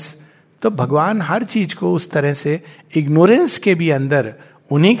साइड्स, तो भगवान हर चीज को उस तरह से इग्नोरेंस के भी अंदर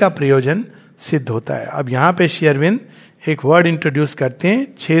उन्हीं का प्रयोजन सिद्ध होता है। अब यहां पे श्री अरविंद एक वर्ड इंट्रोड्यूस करते हैं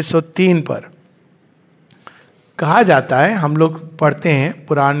 603 पर। कहा जाता है, हम लोग पढ़ते हैं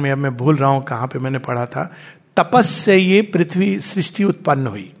पुराण में, अब मैं भूल रहा हूं कहां पे मैंने पढ़ा था, तपस से ये पृथ्वी सृष्टि उत्पन्न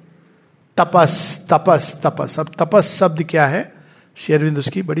हुई। तपस तपस तपस। अब तपस शब्द क्या है, श्री अरविंद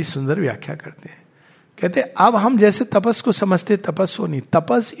उसकी बड़ी सुंदर व्याख्या करते हैं। कहते अब हम जैसे तपस को समझते, तपस वो नहीं,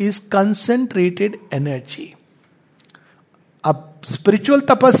 तपस इज कंसेंट्रेटेड एनर्जी। अब spiritual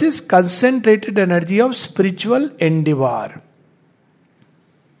tapas is concentrated energy of spiritual endeavour.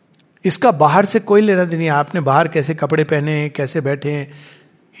 इसका बाहर से कोई लेना देनी, आपने बाहर कैसे कपड़े पहने हैं, कैसे बैठे हैं,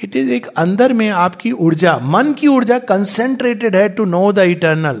 इट इज एक अंदर में आपकी ऊर्जा, मन की ऊर्जा कंसेंट्रेटेड है to know the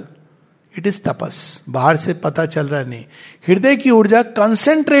eternal, it is tapas. बाहर से पता चल रहा नहीं। हृदय की ऊर्जा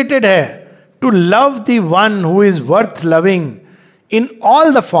कंसेंट्रेटेड है to love the one who is worth loving in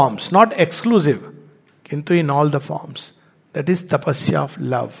all the forms, not exclusive, किंतु in all the forms. That is tapasya of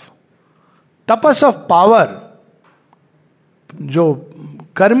love. Tapas of power, जो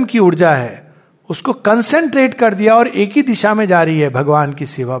कर्म की ऊर्जा है उसको कंसेंट्रेट कर दिया और एक ही दिशा में जा रही है, भगवान की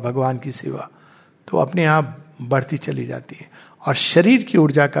सेवा, भगवान की सेवा, तो अपने आप बढ़ती चली जाती है। और शरीर की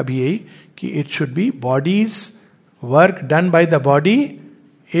ऊर्जा का भी यही कि it should be bodies work done by the body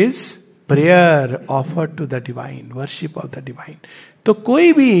is prayer offered to the divine, worship of the divine. तो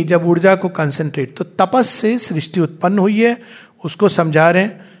कोई भी जब ऊर्जा को कंसेंट्रेट, तो तपस से सृष्टि उत्पन्न हुई है, उसको समझा रहे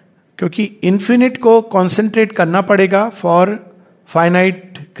हैं, क्योंकि इन्फिनिट को कॉन्सेंट्रेट करना पड़ेगा for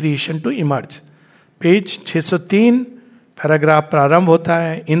finite creation to emerge. Page 603 paragraph प्रारंभ होता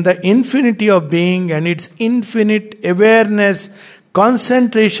है, in the infinity of being and its infinite awareness,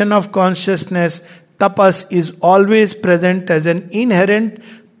 concentration of consciousness, tapas is always present as an inherent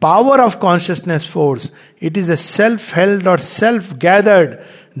power of consciousness force. It is a self-held or self-gathered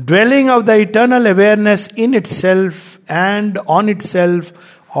dwelling of the eternal awareness in itself and on itself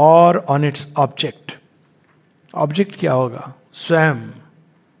or on its object. Object क्या होगा? स्वयं.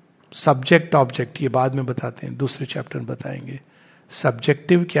 Subject object ये बाद में बताते हैं, दूसरे chapter में बताएंगे.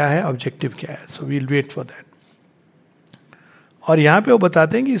 Subjective क्या है, objective क्या है. So we'll wait for that. और यहाँ पे वो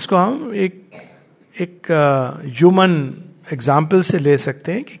बताते हैं कि इसको हम एक ह्यूमन एग्जाम्पल से ले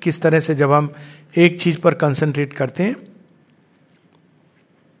सकते हैं कि किस तरह से जब हम एक चीज पर कंसंट्रेट करते हैं.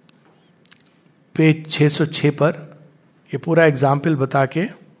 पेज 606 पर ये पूरा एग्जाम्पल बता के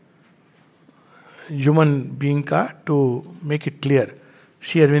ह्यूमन बीइंग का, to make it clear,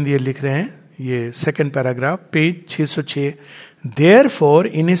 Shri Arvind ये लिख रहे हैं, ये second paragraph page 606. Therefore,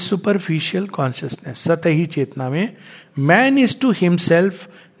 in his superficial consciousness, सतही चेतना में, man is to himself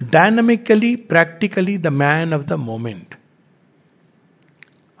dynamically, practically the man of the moment.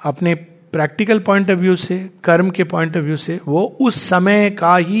 अपने प्रैक्टिकल पॉइंट ऑफ व्यू से, कर्म के पॉइंट ऑफ व्यू से वो उस समय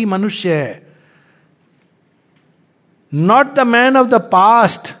का ही मनुष्य है. Not the man of the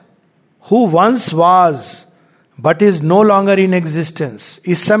past who once was but is no longer in existence.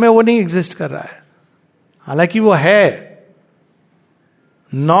 इस समय वो नहीं एग्जिस्ट कर रहा है. हालांकि वो है.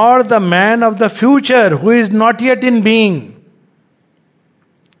 Nor the man of the future who is not yet in being.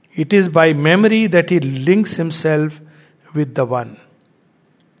 It is by memory that he links himself with the one.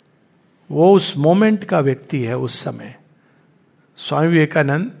 वो उस मोमेंट का व्यक्ति है. उस समय स्वामी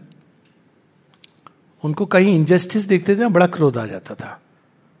विवेकानंद, उनको कहीं इंजस्टिस देखते थे ना, बड़ा क्रोध आ जाता था,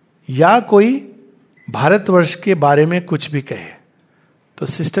 या कोई भारतवर्ष के बारे में कुछ भी कहे तो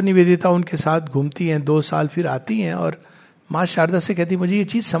सिस्टर निवेदिता उनके साथ घूमती हैं 2 साल, फिर आती हैं और माँ शारदा से कहती, मुझे ये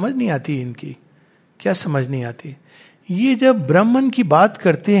चीज समझ नहीं आती इनकी. क्या समझ नहीं आती? ये जब ब्राह्मण की बात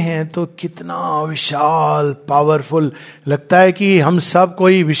करते हैं तो कितना विशाल, पावरफुल लगता है कि हम सब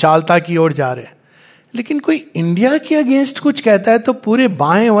कोई विशालता की ओर जा रहे हैं. लेकिन कोई इंडिया के अगेंस्ट कुछ कहता है तो पूरे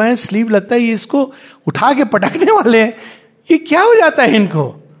बाएं वाएं स्लीव लगता है ये इसको उठा के पटकने वाले हैं, ये क्या हो जाता है इनको.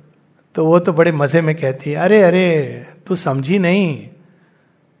 तो वो तो बड़े मजे में कहती है, अरे अरे तू समझी नहीं,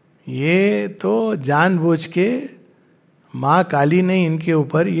 ये तो जानबूझ के माँ काली ने इनके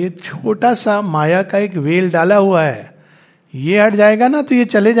ऊपर ये छोटा सा माया का एक वेल डाला हुआ है. ये हट जाएगा ना तो ये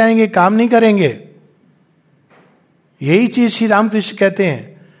चले जाएंगे, काम नहीं करेंगे. यही चीज श्री रामकृष्ण कहते हैं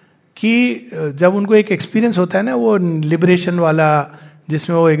कि जब उनको एक एक्सपीरियंस होता है ना, वो लिबरेशन वाला,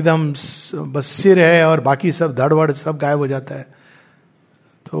 जिसमें वो एकदम बस सिर है और बाकी सब धड़बड़ सब गायब हो जाता है,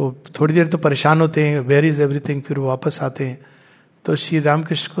 तो थोड़ी देर तो परेशान होते हैं, वेयर इज एवरीथिंग, फिर वो वापस आते हैं. तो श्री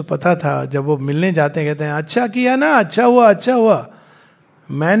रामकृष्ण को पता था, जब वो मिलने जाते हैं कहते हैं, अच्छा किया ना, अच्छा हुआ, अच्छा हुआ,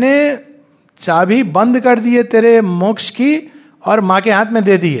 मैंने चाबी बंद कर दी है तेरे मोक्ष की और मां के हाथ में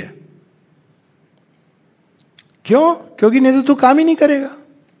दे दी है. क्यों? क्योंकि नहीं तो तू काम ही नहीं करेगा.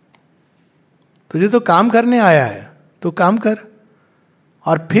 तुझे तो काम करने आया है, तो काम कर.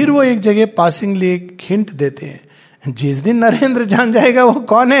 और फिर वो एक जगह पासिंगली एक हिंट देते हैं, जिस दिन नरेंद्र जान जाएगा वो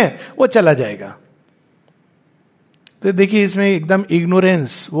कौन है, वो चला जाएगा. तो देखिए इसमें एकदम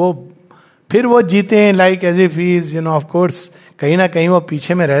इग्नोरेंस, वो फिर वो जीते हैं like as if he is, of course कहीं ना कहीं वो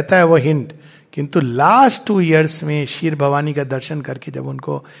पीछे में रहता है वो हिंट. किंतु लास्ट 2 years में शीर भवानी का दर्शन करके जब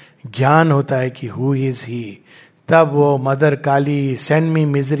उनको ज्ञान होता है कि हु इज ही, तब वो मदर काली, send me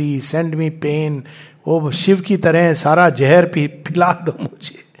misery, send me pen, वो शिव की तरह सारा जहर पिला दो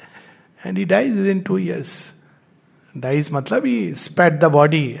मुझे. And he dies within 2 years. Dies मतलब he spat the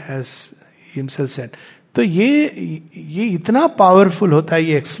body as himself said. तो ये इतना पावरफुल होता है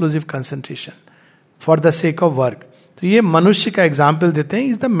ये exclusive concentration for the sake of work. तो ये मनुष्य का एग्जाम्पल देते हैं,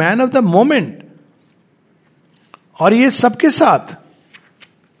 is the man of the moment. और ये सबके साथ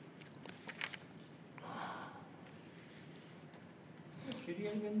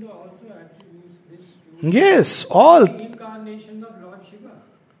यस ऑल,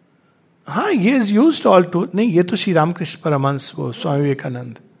 हाँ ये इज यूज्ड ऑल टू. नहीं, ये तो श्री रामकृष्ण परमहंस, वो स्वामी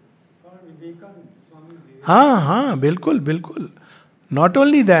विवेकानंद, हाँ हाँ बिल्कुल बिल्कुल. नॉट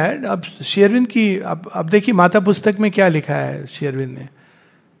ओनली दैट, अब शेरविंद की अब देखिए माता पुस्तक में क्या लिखा है शेरविंद ने,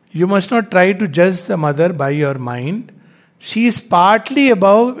 you must not try to जज the mother by your mind, she is partly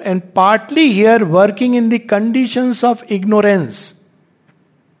above and partly here working in the conditions of ignorance.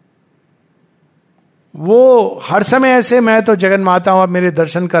 वो हर समय ऐसे मैं तो जगन माता हूं, अब मेरे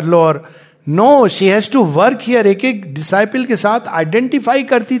दर्शन कर लो, और no, she has to work here. एक एक डिसाइपल के साथ आइडेंटिफाई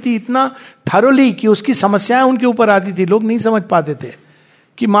करती थी इतना थरोली कि उसकी समस्याएं उनके ऊपर आती थी. लोग नहीं समझ पाते थे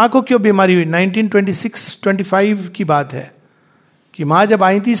कि माँ को क्यों बीमारी हुई. 1926-25 की बात है कि माँ जब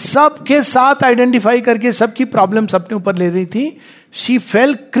आई थी, सबके साथ आइडेंटिफाई करके सबकी प्रॉब्लम्स अपने ऊपर ले रही थी. शी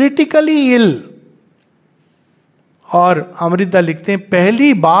फेल क्रिटिकली इल. और अमृता लिखते हैं,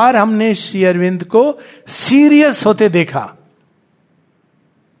 पहली बार हमने श्री अरविंद को सीरियस होते देखा.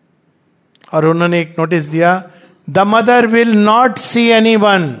 और उन्होंने एक नोटिस दिया, the mother will not see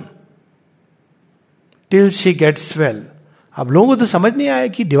anyone till she gets well. अब लोगों को तो समझ नहीं आया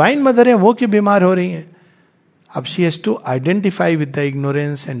कि डिवाइन मदर है, वो क्यों बीमार हो रही हैं. अब she has to identify with the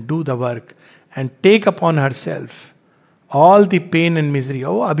ignorance and do the work and take upon her self all the pen and misery.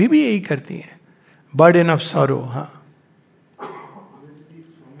 वो अभी भी यही करती हैं, बर्डन ऑफ सॉरो. हाँ,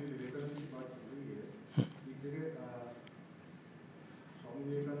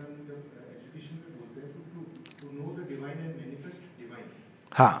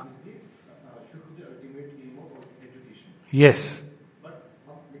 हाँ, यस.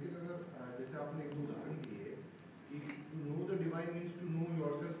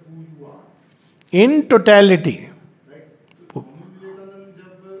 In totality.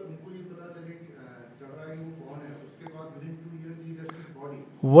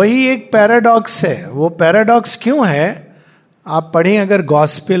 वही एक पैराडॉक्स है. वो पैराडॉक्स क्यों है, आप पढ़ें अगर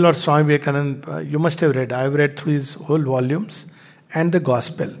गॉस्पेल और Swami Vivekananda, you must have read, I have read through his whole volumes and the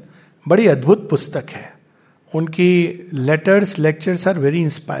gospel. बड़ी अद्भुत पुस्तक है. उनकी letters, lectures are very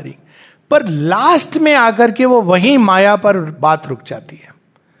inspiring. पर लास्ट में आकर के वो वही माया पर बात रुक जाती है।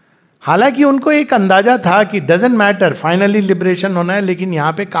 हालांकि उनको एक अंदाजा था कि डजेंट मैटर, फाइनली लिबरेशन होना है, लेकिन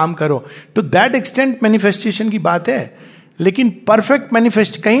यहां पे काम करो। टू दैट एक्सटेंट मैनिफेस्टेशन की बात है, लेकिन परफेक्ट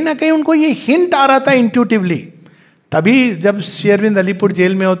मैनिफेस्ट, कहीं ना कहीं उनको ये हिंट आ रहा था इंट्यूटिवली। तभी जब श्री अरविंद अलीपुर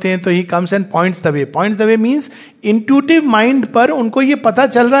जेल में होते हैं तो he comes and points the way. Points the way means intuitive mind पर उनको ये पता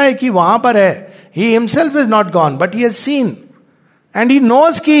चल रहा है कि वहां पर है। He himself is not gone but he has seen and he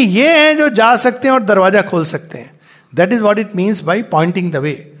knows कि ये हैं जो जा सकते हैं और दरवाजा खोल सकते हैं। That is what it means by Poynting the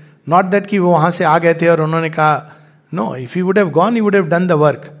way. Not that कि वो वहां से आ गए थे और उन्होंने कहा no, if he would have gone he would have done the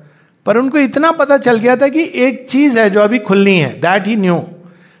work. पर उनको इतना पता चल गया था कि एक चीज है जो अभी खुलनी है, दैट ही न्यू।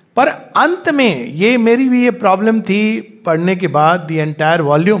 पर अंत में ये मेरी भी ये प्रॉब्लम थी पढ़ने के बाद द एंटायर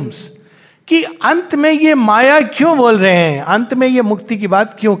वॉल्यूम्स, कि अंत में ये माया क्यों बोल रहे हैं, अंत में ये मुक्ति की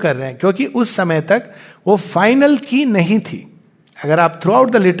बात क्यों कर रहे हैं, क्योंकि उस समय तक वो फाइनल की नहीं थी। अगर आप through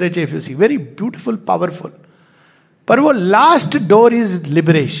out the literature if you see, very beautiful, powerful, पर वो लास्ट डोर इज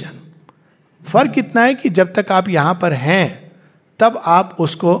लिबरेशन। फर्क इतना है कि जब तक आप यहां पर हैं तब आप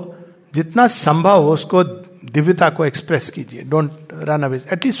उसको जितना संभव उसको दिव्यता को एक्सप्रेस कीजिए, don't run away.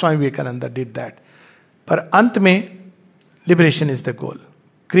 At least Swami Vivekananda did that. पर अंत में liberation is the goal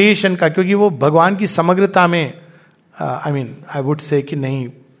creation का, क्योंकि वो भगवान की समग्रता में आई वुड से कि नहीं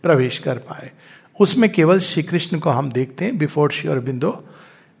प्रवेश कर पाए। उसमें केवल श्री कृष्ण को हम देखते हैं before Shri Aurobindo,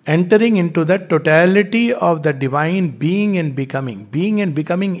 entering in to the totality of the divine being and becoming. Being and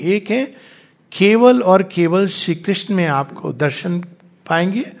becoming एक है, केवल और केवल श्री कृष्ण में आपको दर्शन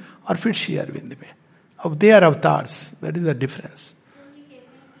पाएंगे और फिर श्री अरविंद में। अब they are avatars, that is the difference.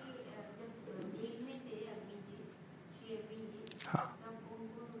 हाँ,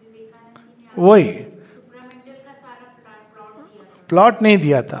 वही प्लॉट नहीं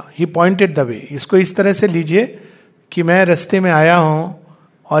दिया था, ही पॉइंटेड द वे। इसको इस तरह से लीजिए कि मैं रास्ते में आया हूं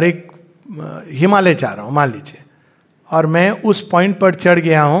और एक हिमालय जा रहा हूं मान लीजिए, और मैं उस पॉइंट पर चढ़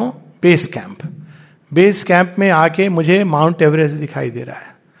गया हूं बेस कैंप। बेस कैंप में आके मुझे माउंट एवरेस्ट दिखाई दे रहा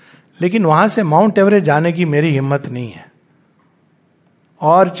है, लेकिन वहां से माउंट एवरेस्ट जाने की मेरी हिम्मत नहीं है।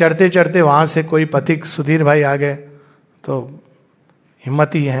 और चढ़ते चढ़ते वहां से कोई पथिक सुधीर भाई आ गए तो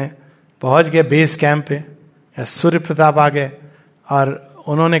हिम्मत ही है, पहुंच गए बेस कैंप पे, या सूर्य प्रताप आ गए और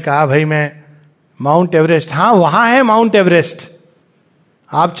उन्होंने कहा भाई मैं माउंट एवरेस्ट, हाँ वहां है माउंट एवरेस्ट,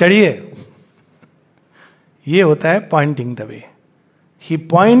 आप चढ़िए। ये होता है Poynting the way. He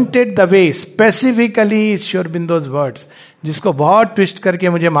pointed the way specifically, Shri Aurobindo's words, जिसको बहुत ट्विस्ट करके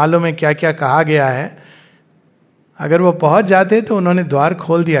मुझे मालूम है क्या क्या कहा गया है। अगर वो पहुंच जाते तो उन्होंने द्वार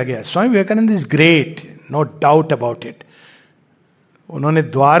खोल दिया गया। Swami Vivekananda is great, no doubt about it. उन्होंने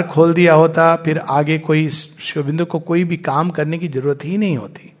द्वार खोल दिया होता, फिर आगे कोई श्री अरबिंदो को कोई भी काम करने की जरूरत ही नहीं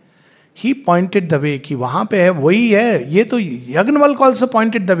होती। ही पॉइंटेड द वे कि वहां पे है, वही है। ये तो Yajnavalkya also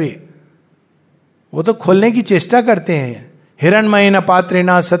pointed the way, वो तो खोलने की चेष्टा करते हैं। हिरणमयेन पात्रेण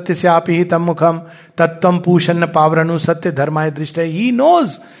सत्य से आप ही तम मुखम तत्वम पूषण पावरनु सत्य धर्माय दृष्ट। ही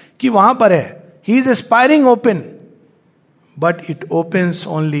नोज कि वहां पर है, he is aspiring open, but it opens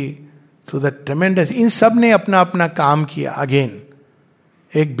only through the ट्रेमेंडस। इन सब ने अपना अपना काम किया। अगेन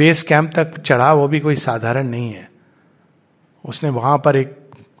एक बेस कैंप तक चढ़ा, वो भी कोई साधारण नहीं है। उसने वहां पर एक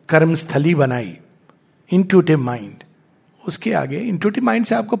कर्म स्थली बनाई, इंट्यूटिव माइंड। उसके आगे इंट्यूटिव माइंड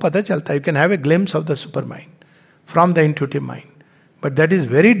से आपको पता चलता है, you can have a glimpse of the super mind from the intuitive mind, but that is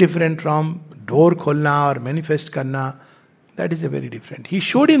very different from door खोलना और मैनिफेस्ट करना। That is a very different. He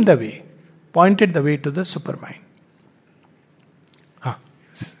showed him the way, pointed the way to the super mind. हाँ,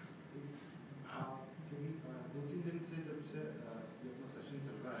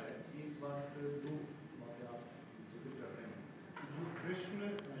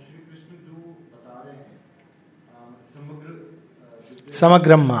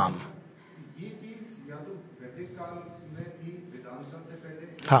 समग्रम माम, ये चीज या तो वैदिक काल में थी, वेदांता से पहले,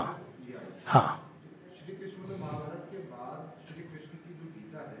 हाँ हाँ श्री कृष्ण में महाभारत के बाद श्री कृष्ण की जो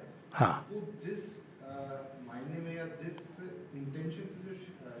गीता है, हाँ, वो जिस मायने में या जिस इंटेंशन से जो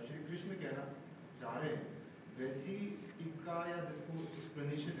श्री कृष्ण कहना चाह रहे हैं, वैसी टीका या जिसको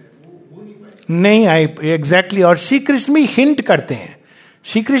एक्सप्लेनेशन है वो हो नहीं पाएगी। नहीं आई एग्जैक्टली। और श्री कृष्ण भी हिंट करते हैं।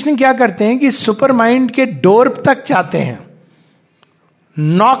 श्री कृष्ण क्या करते हैं कि सुपर माइंड के डोर तक जाते हैं,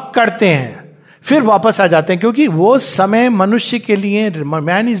 नॉक करते हैं, फिर वापस आ जाते हैं, क्योंकि वो समय मनुष्य के लिए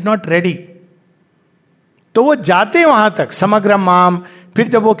मैन इज नॉट रेडी। तो वो जाते हैं वहां तक, समग्र माम। फिर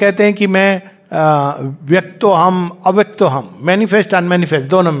जब वो कहते हैं कि मैं व्यक्तो हम अव्यक्तो हम, मैनिफेस्ट अनमैनिफेस्ट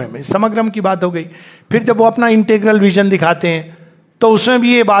दोनों में समग्रम की बात हो गई। फिर जब वो अपना इंटीग्रल विजन दिखाते हैं तो उसमें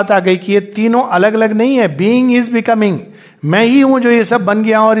भी ये बात आ गई कि ये तीनों अलग अलग नहीं है, बीइंग इज बिकमिंग। मैं ही हूं जो ये सब बन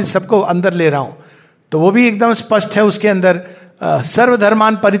गया और इस सबको अंदर ले रहा हूं। तो वो भी एकदम स्पष्ट है उसके अंदर।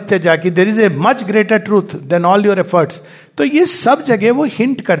 सर्वधर्मान परित्यजा, कि there is a much greater truth than all your efforts. तो ये सब जगह वो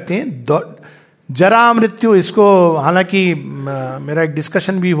हिंट करते हैं. जरा मृत्यु, इसको हालांकि मेरा एक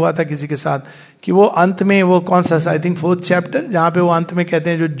डिस्कशन भी हुआ था किसी के साथ कि वो अंत में वो कौन सा, आई थिंक 4th चैप्टर, जहां पे वो अंत में कहते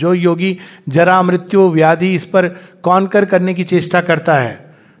हैं जो योगी जरा मृत्यु व्याधि इस पर कॉन्कर करने की चेष्टा करता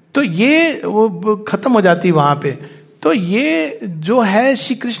है, तो ये वो खत्म हो जाती वहां पे. तो ये जो है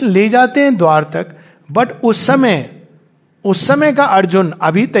श्री कृष्ण ले जाते हैं द्वार तक, बट उस समय का अर्जुन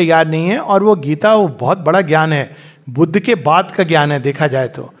अभी तैयार नहीं है. और वो गीता वो बहुत बड़ा ज्ञान है, बुद्ध के बाद का ज्ञान है देखा जाए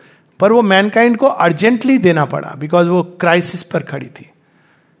तो, पर वो मैनकाइंड को अर्जेंटली देना पड़ा बिकॉज वो क्राइसिस पर खड़ी थी.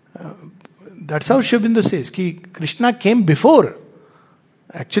 दैट्स हाउ श्रीअरबिंदो सेज कि Krishna came before.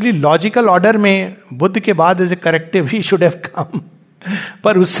 Actually logical order में बुद्ध के बाद as a corrective he should have come,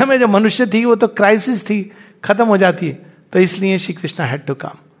 पर उस समय जो मनुष्य थी वो तो क्राइसिस थी, खत्म हो जाती है, तो इसलिए Shri Krishna had to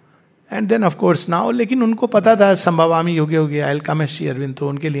come. And then of course now, लेकिन उनको पता था संभवामी योगे हो गया, I will come as Shri Aurobindo, तो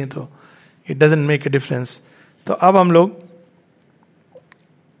उनके लिए तो it doesn't make a difference. तो अब हम लोग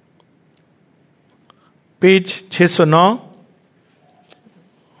page 609.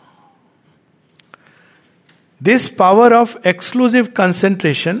 This power of exclusive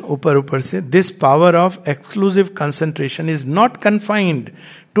concentration, ऊपर से, this power of exclusive concentration is not confined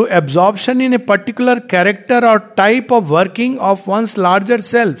to absorption in a particular character और type of working of once larger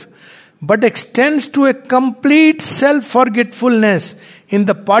self, but extends to a complete self-forgetfulness in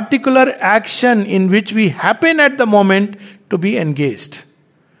the particular action in which we happen at the moment to be engaged.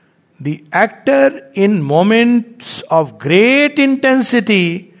 The actor in moments of great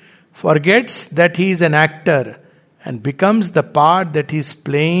intensity forgets that he is an actor and becomes the part that he is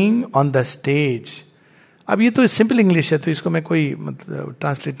playing on the stage. अब ये तो simple English है, तो इसको मैं कोई मतलब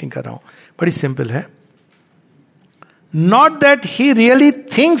translate नहीं कर रहा हूं, बड़ी सिंपल है. Not that he really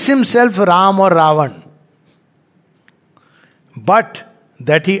thinks himself Ram or Ravan, but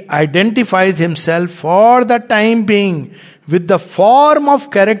that he identifies himself for the time being with the form of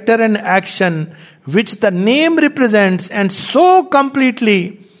character and action which the name represents, and so completely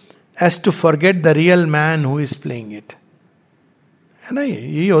as to forget the real man who is playing it. है ना,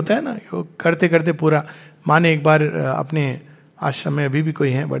 यही होता है ना, करते करते पूरा. माने एक बार अपने आश्रम में अभी भी कोई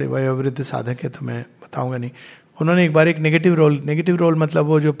है बड़े वयोवृद्ध साधक है, तो मैं बताऊंगा नहीं, उन्होंने एक बार एक नेगेटिव रोल मतलब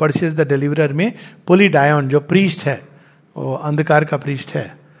वो जो परसेस द डिलीवरर में पोलीडायन जो प्रीस्ट है, वो अंधकार का प्रीस्ट है,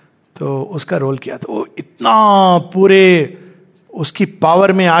 तो उसका रोल किया. तो वो इतना पूरे उसकी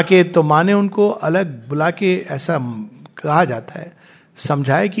पावर में आके, तो माने उनको अलग बुला के ऐसा कहा जाता है,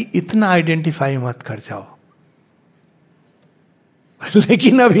 समझाए कि इतना आइडेंटिफाई मत कर जाओ.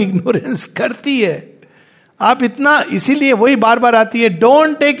 लेकिन अब इग्नोरेंस करती है आप इतना, इसीलिए वही बार बार आती है,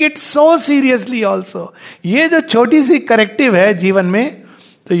 don't take it so seriously also. ये जो छोटी सी करेक्टिव है जीवन में,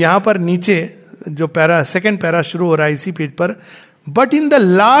 तो यहां पर नीचे जो सेकेंड पैरा शुरू हो रहा है इसी पेज पर, but in the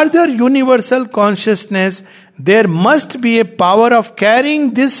larger universal consciousness there must be a power of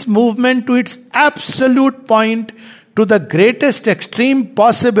carrying this movement to its absolute point, to the greatest extreme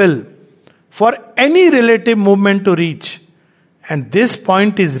possible for any relative movement to reach. And this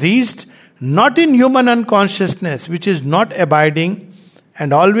point is reached not in human unconsciousness, which is not abiding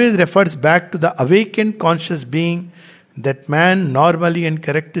and always refers back to the awakened conscious being that man normally and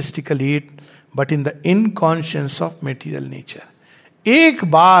characteristically is, but in the inconscience of material nature. एक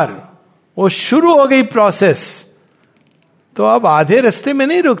बार वो शुरू हो गई process, तो अब आधे रास्ते में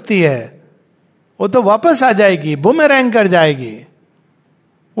नहीं रुकती है, वो तो वापस आ जाएगी, बूमेरैंग कर जाएगी,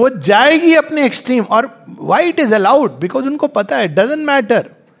 वो जाएगी अपने एक्सट्रीम. और why it is allowed? Because उनको पता है डजंट मैटर.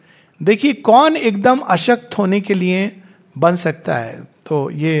 देखिए कौन एकदम अशक्त होने के लिए बन सकता है, तो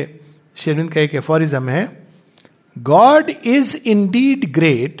ये श्री अरविंद का एक एफोरिज्म है, God is indeed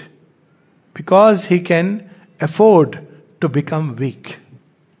great because he can afford to become weak.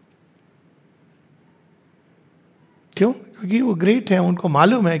 क्यों? क्योंकि वो ग्रेट है, उनको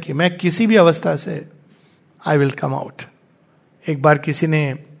मालूम है कि मैं किसी भी अवस्था से आई विल कम आउट. एक बार किसी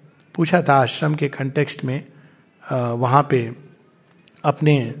ने पूछा था आश्रम के कंटेक्स्ट में, वहां पे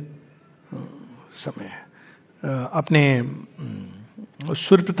अपने समय अपने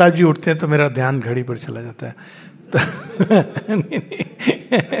सूर्य प्रताप जी उठते हैं तो मेरा ध्यान घड़ी पर चला जाता है,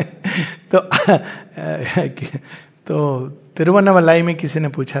 तो तिरुवन्नमलाई में किसी ने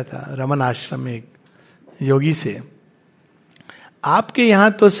पूछा था रमन आश्रम में एक योगी से, आपके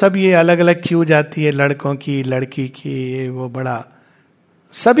यहाँ तो सब ये अलग अलग क्यों जाती है, लड़कों की लड़की की, वो बड़ा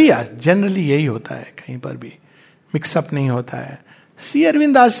सभी जनरली यही होता है, कहीं पर भी मिक्सअप नहीं होता है. श्री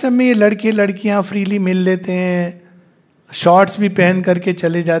अरविंद आश्रम में ये लड़के लड़कियां फ्रीली मिल लेते हैं, शॉर्ट्स भी पहन करके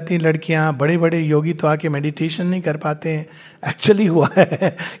चले जाती हैं लड़कियां। बड़े बड़े योगी तो आके मेडिटेशन नहीं कर पाते हैं। एक्चुअली हुआ है,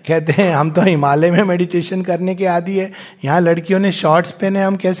 कहते हैं हम तो हिमालय में मेडिटेशन करने के आदी है, यहाँ लड़कियों ने शॉर्ट्स पहने,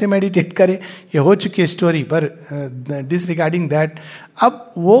 हम कैसे मेडिटेट करें। ये हो चुकी है स्टोरी, पर डिसरिगार्डिंग दैट,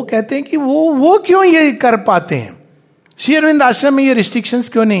 अब वो कहते हैं कि वो क्यों ये कर पाते हैं। श्री अरविंद आश्रम में ये रिस्ट्रिक्शंस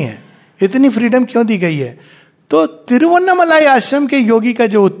क्यों नहीं है, इतनी फ्रीडम क्यों दी गई है। तो तिरुवन्नमलाई आश्रम के योगी का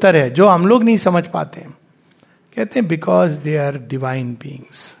जो उत्तर है, जो हम लोग नहीं समझ पाते हैं, कहते हैं because they are divine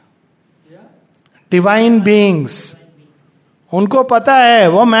beings. Divine beings, उनको पता है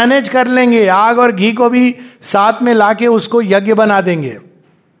वो मैनेज कर लेंगे, आग और घी को भी साथ में लाके उसको यज्ञ बना देंगे।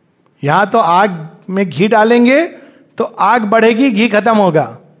 यहां तो आग में घी डालेंगे तो आग बढ़ेगी, घी खत्म होगा,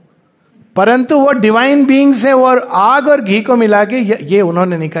 परंतु वो डिवाइन बीइंग्स है, वो आग और घी को मिला के, ये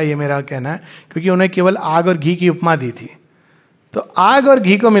उन्होंने नहीं कहा, ये मेरा कहना है, क्योंकि उन्हें केवल आग और घी की उपमा दी थी। तो आग और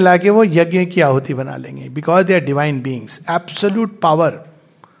घी को मिला के वो यज्ञ की आहुति बना लेंगे, because they are divine beings, absolute power.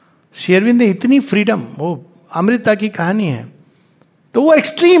 Shri Arvind ने इतनी फ्रीडम, वो अमृता की कहानी है, तो वो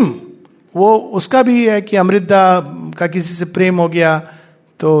एक्सट्रीम, वो उसका भी है कि अमृता का किसी से प्रेम हो गया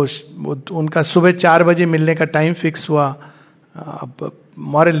तो उनका सुबह 4 बजे मिलने का टाइम फिक्स हुआ। अब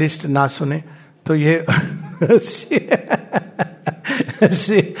मॉरलिस्ट ना सुने तो ये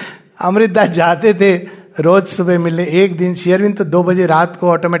अमृता जाते थे रोज सुबह मिलने। एक दिन शेयरविन तो 2 बजे रात को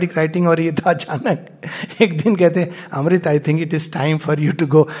ऑटोमेटिक राइटिंग हो रही था, अचानक एक दिन कहते Amrit I think it is time for you to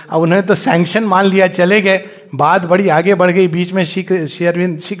go. अब उन्होंने तो सैंक्शन मान लिया, चले गए। बात बड़ी आगे बढ़ गई, बीच में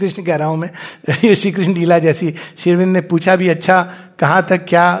शेयरविन, श्री कृष्ण कह रहा हूं मैं, ये श्री कृष्ण लीला जैसी। शेयरविन ने पूछा भी, अच्छा कहाँ तक,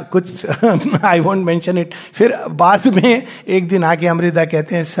 क्या कुछ आई वोंट मेंशन इट। फिर बाद में एक दिन आके अमृता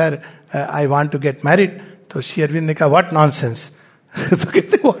कहते हैं sir I want to get married. तो शेयरविन ने कहा व्हाट नॉनसेंस। तो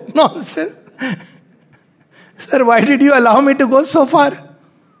कहते what nonsense sir, why did you allow me to go so far.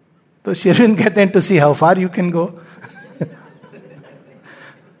 तो शेरविन कहते हैं to see how far you can go.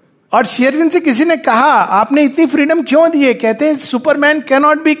 और शेरविन से किसी ने कहा आपने इतनी फ्रीडम क्यों दी है, कहते हैं superman can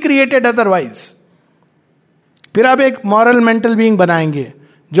not be created otherwise. फिर आप एक मॉरल मेंटल बीइंग बनाएंगे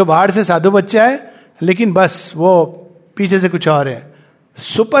जो बाहर से साधु बच्चा है लेकिन बस वो पीछे से कुछ और है।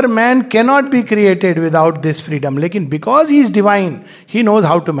 Superman can not be created without this freedom, लेकिन because he is divine he knows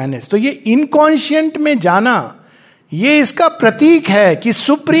how to manage. तो ये इनकॉन्शियंट में जाना, ये इसका प्रतीक है कि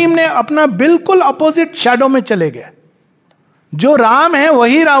सुप्रीम ने अपना बिल्कुल अपोजिट शैडो में चले गए। जो राम है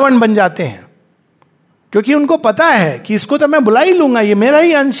वही रावण बन जाते हैं, क्योंकि उनको पता है कि इसको तो मैं बुला ही लूंगा, ये मेरा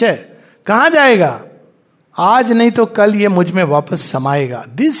ही अंश है, कहां जाएगा, आज नहीं तो कल ये मुझ में वापस समाएगा।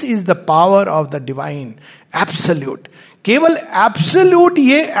 This is the power of the divine absolute. केवल एब्सोल्यूट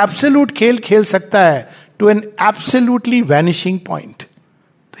ये एब्सोल्यूट खेल खेल सकता है to an absolutely vanishing point.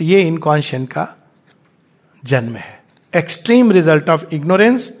 तो ये इनकॉन्शियंट का जन्म है, extreme result of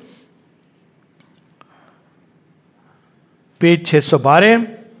ignorance. Page 612।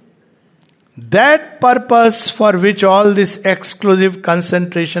 That purpose for which all this exclusive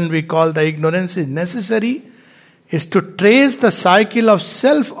concentration we call the ignorance is necessary is to trace the cycle of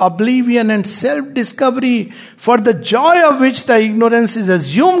self-oblivion and self-discovery, for the joy of which the ignorance is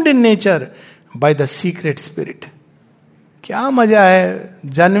assumed in nature by the secret spirit. क्या मजा है,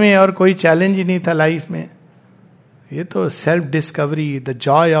 जन्मे और कोई challenge ही नहीं था life में। ये तो self discovery, the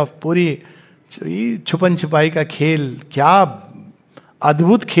joy of पूरी छुपन छुपाई का खेल, क्या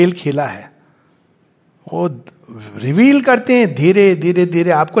अद्भुत खेल खेला है। वो रिवील करते हैं धीरे धीरे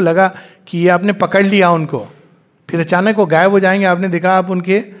धीरे। आपको लगा कि ये आपने पकड़ लिया उनको, फिर अचानक वो गायब हो जाएंगे। आपने देखा आप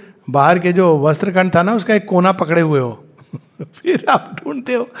उनके बाहर के जो वस्त्रखंड था ना, उसका एक कोना पकड़े हुए हो फिर आप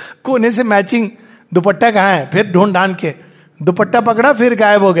ढूंढते हो कोने से मैचिंग दुपट्टा कहाँ है, फिर ढूंढ ढांड के दुपट्टा पकड़ा, फिर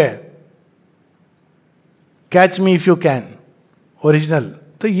गायब हो गए। Catch me if you can, original.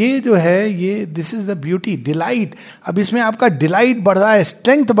 तो ये जो है, ये this is the beauty, delight. अब इसमें आपका डिलाइट बढ़ रहा है,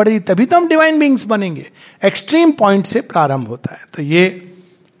 स्ट्रेंथ बढ़ रही, तभी तो हम डिवाइन बीइंग्स बनेंगे। एक्सट्रीम पॉइंट से प्रारंभ होता है। तो ये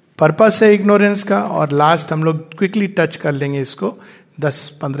पर्पस है इग्नोरेंस का। और लास्ट हम लोग क्विकली टच कर लेंगे इसको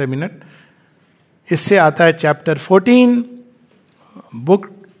 10-15 मिनट। इससे आता है चैप्टर 14, बुक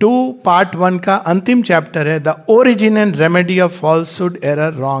 2 पार्ट 1 का अंतिम चैप्टर है, the origin and remedy of falsehood,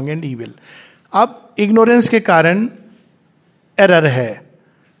 error, wrong and evil. अब इग्नोरेंस के कारण एरर है,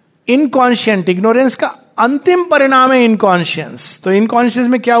 इनकॉन्शियंट, इग्नोरेंस का अंतिम परिणाम है इनकॉन्शियंस। तो इनकॉन्शियंस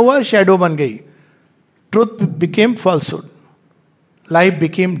में क्या हुआ, शैडो बन गई, truth became falsehood, life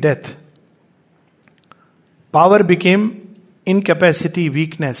became death, power became incapacity,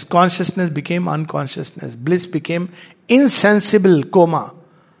 weakness, consciousness became unconsciousness, bliss became insensible, coma.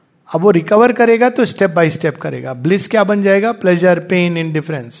 अब वो रिकवर करेगा तो स्टेप बाय स्टेप करेगा। ब्लिस क्या बन जाएगा, प्लेजर, पेन,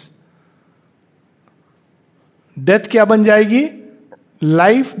 इंडिफरेंस। डेथ क्या बन जाएगी,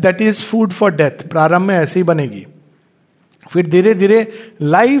 life that is food for death. प्रारंभ में ऐसे ही बनेगी। फिर धीरे धीरे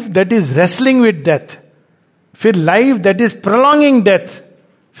life that is wrestling with death, फिर life that is prolonging death,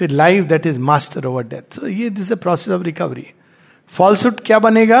 फिर life that is master over death. So ये this is a process of recovery. Falsehood क्या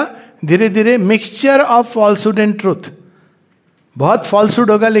बनेगा? धीरे धीरे mixture of falsehood and truth. बहुत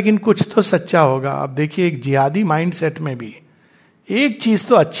फॉल्सहुड होगा लेकिन कुछ तो सच्चा होगा. अब देखिए एक जिहादी माइंडसेट में भी एक चीज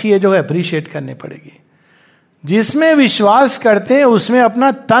तो अच्छी है जो अप्रिशिएट करनी पड़ेगी. जिसमें विश्वास करते हैं उसमें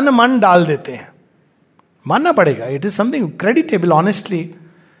अपना तन मन डाल देते हैं. मानना पड़ेगा, it is something creditable honestly,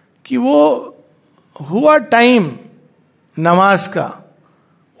 कि वो हुआ टाइम नमाज का,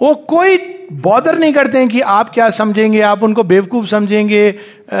 वो कोई बॉदर नहीं करते हैं कि आप क्या समझेंगे, आप उनको बेवकूफ समझेंगे.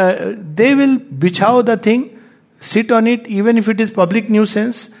 They will बिछाओ the thing, sit on it even if it is public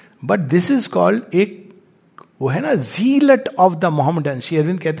nuisance. But this is called एक, वो है ना zealot of the Mohammedan. Shri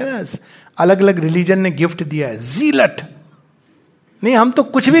Aurobindo कहते हैं ना, अलग अलग रिलीजन ने गिफ्ट दिया है, जीलट. नहीं, हम तो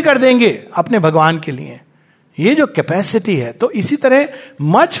कुछ भी कर देंगे अपने भगवान के लिए. ये जो कैपेसिटी है, तो इसी तरह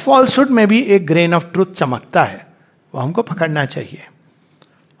मच फॉल्सहुड में भी एक ग्रेन ऑफ ट्रूथ चमकता है, वो हमको पकड़ना चाहिए.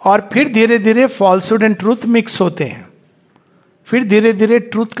 और फिर धीरे धीरे फॉल्सहुड एंड ट्रूथ मिक्स होते हैं. फिर धीरे धीरे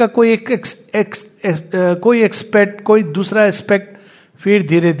ट्रूथ का कोई कोई एक्सपेक्ट, कोई दूसरा एस्पेक्ट, फिर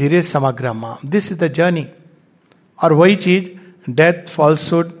धीरे धीरे समग्रमा. This is the journey. और वही चीज डेथ,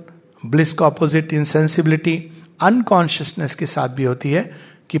 फॉल्सहुड, ब्लिस का ऑपोजिट इनसेंसिबिलिटी, अनकॉन्शियसनेस के साथ भी होती है.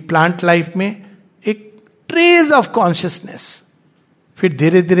 कि प्लांट लाइफ में एक ट्रेस ऑफ कॉन्शियसनेस, फिर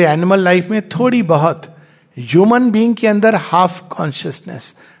धीरे धीरे एनिमल लाइफ में थोड़ी बहुत, ह्यूमन बीइंग के अंदर हाफ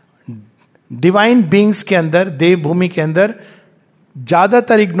कॉन्शियसनेस, डिवाइन बीइंग्स के अंदर, देव भूमि के अंदर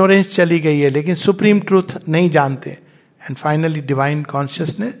ज्यादातर इग्नोरेंस चली गई है, लेकिन सुप्रीम ट्रूथ नहीं जानते. एंड फाइनली डिवाइन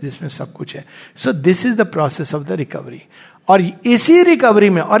कॉन्शियसनेस जिसमें सब कुछ है. So this is the process of the recovery. और इसी रिकवरी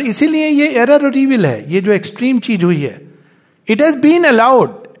में, और इसीलिए ये एरर और ईविल है, ये जो एक्सट्रीम चीज हुई है, इट हैज बीन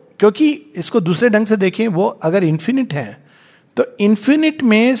अलाउड. क्योंकि इसको दूसरे ढंग से देखें, वो अगर इन्फिनिट है तो इन्फिनिट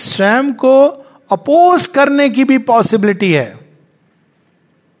में स्वयं को अपोज करने की भी पॉसिबिलिटी है.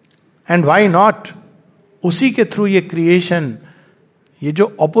 And why not? उसी के थ्रू ये क्रिएशन, ये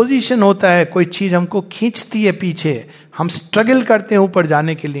जो ऑपोजिशन होता है, कोई चीज हमको खींचती है पीछे, हम स्ट्रगल करते हैं ऊपर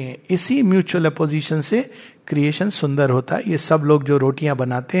जाने के लिए, इसी म्यूचुअल अपोजिशन से क्रिएशन सुंदर होता है. ये सब लोग जो रोटियां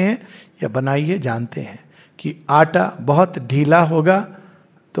बनाते हैं या बनाइए जानते हैं कि आटा बहुत ढीला होगा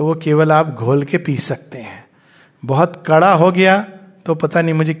तो वो केवल आप घोल के पी सकते हैं. बहुत कड़ा हो गया तो पता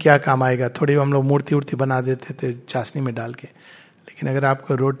नहीं मुझे क्या काम आएगा. थोड़ी हम लोग मूर्ति उर्ति बना देते थे चाशनी में डाल के. लेकिन अगर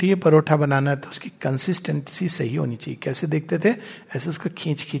आपको रोटी या परोठा बनाना है तो उसकी कंसिस्टेंसी सही होनी चाहिए. कैसे देखते थे? ऐसे उसको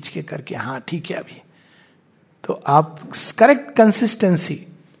खींच खींच के करके, हाँ ठीक है अभी, तो आप करेक्ट कंसिस्टेंसी.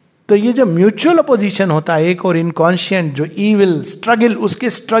 तो ये जो म्यूचुअल अपोजिशन होता है, एक और इनकॉन्शियंट जो ईविल स्ट्रगल, उसके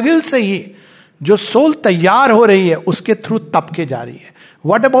स्ट्रगल से ही जो सोल तैयार हो रही है उसके थ्रू तप के जा रही है.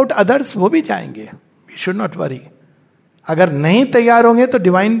 What about others? वो भी जाएंगे, वी शुड नॉट वरी. अगर नहीं तैयार होंगे तो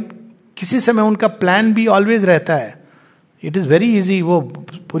डिवाइन किसी समय, उनका प्लान भी ऑलवेज रहता है. इट इज वेरी इजी, वो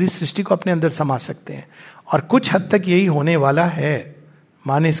पूरी सृष्टि को अपने अंदर समा सकते हैं. और कुछ हद तक यही होने वाला है.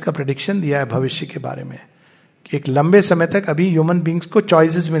 माँ ने इसका प्रेडिक्शन दिया है भविष्य के बारे में कि एक लंबे समय तक अभी ह्यूमन बींग्स को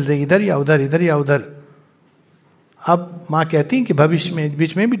चॉइसेस मिल रही, इधर या उधर, इधर या उधर. अब माँ कहती हैं कि भविष्य में,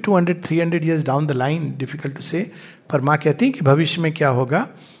 बीच में भी 200-300 years down the line, difficult to say, पर माँ कहती हैं कि भविष्य में क्या होगा.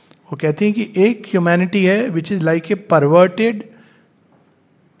 वो कहती हैं कि एक ह्यूमैनिटी है which is like a perverted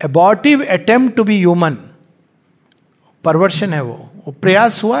abortive attempt to be human. Perversion है वो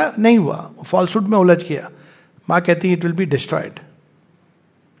प्रयास हुआ नहीं हुआ, फॉल्सहुड में उलझ गया. माँ कहती है इट विल बी डिस्ट्रॉयड.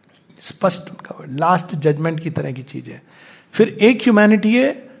 स्पष्ट उनका लास्ट जजमेंट की तरह की चीज है. फिर एक ह्यूमैनिटी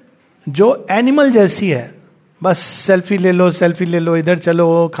है जो एनिमल जैसी है, बस सेल्फी ले लो, इधर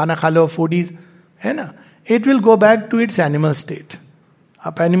चलो, खाना खा लो, फूडीज है ना. It will go back to its animal state.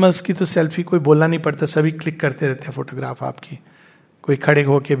 आप एनिमल्स की तो सेल्फी कोई बोलना नहीं पड़ता, सभी क्लिक करते रहते हैं फोटोग्राफ आपकी, कोई खड़े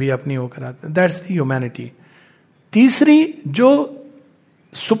होके भी अपनी वो कराते हैं. That's the humanity. तीसरी जो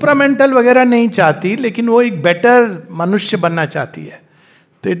सुपरामेंटल वगैरह नहीं चाहती, लेकिन वो एक बेटर मनुष्य बनना चाहती है,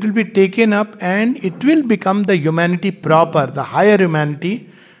 तो it will be taken up and it will become the humanity proper, the higher humanity,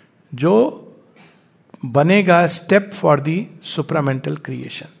 जो बनेगा step for the supramental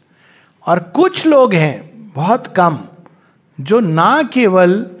creation. और कुछ लोग हैं, बहुत कम, जो ना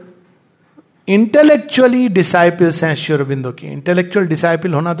केवल इंटेलेक्चुअली डिसाइपल्स हैं श्री अरविंदो के. इंटेलेक्चुअल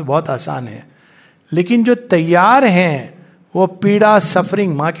डिसाइपल होना तो बहुत आसान है, लेकिन जो तैयार हैं वो पीड़ा,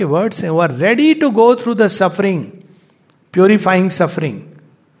 सफरिंग, माँ के वर्ड्स हैं, वो are ready to go through the suffering, purifying suffering.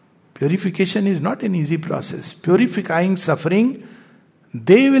 Purification is not an easy process. Purifying suffering,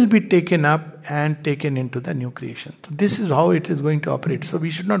 they will be taken up and taken into the new creation. So this is how it is going to operate. So we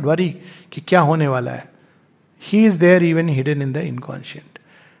should not worry कि क्या होने वाला है. He is there even hidden in the inconscient.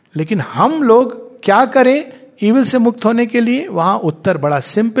 लेकिन हम लोग क्या करें? ईविल से मुक्त होने के लिए? वहां उत्तर बड़ा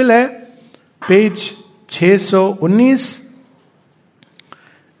सिंपल है, page 619.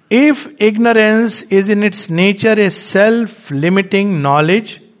 If ignorance is in its nature a self limiting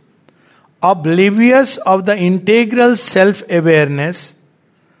knowledge, oblivious of the integral self awareness.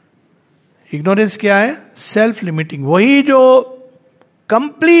 Ignorance क्या है? Self limiting. वही जो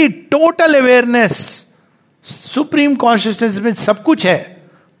complete total awareness, supreme consciousness में सब कुछ है,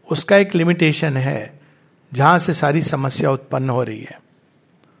 उसका एक लिमिटेशन है जहां से सारी समस्या उत्पन्न हो रही है.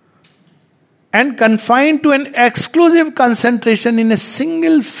 And confined to an exclusive concentration in a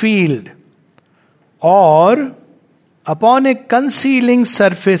single field और upon a concealing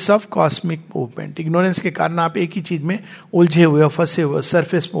surface of cosmic movement. Ignorance के कारण आप एक ही चीज में उलझे हुए हो, फंसे हुए,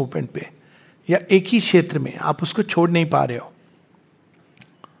 सरफेस मूवमेंट पे, या एक ही क्षेत्र में आप उसको छोड़ नहीं पा रहे हो.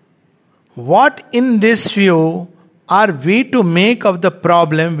 What in this view are we to make of the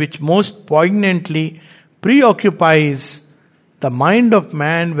problem which most poignantly preoccupies the mind of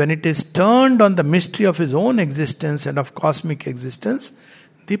man when it is turned on the mystery of his own existence and of cosmic existence,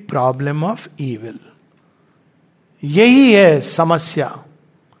 the problem of evil. यही है समस्या.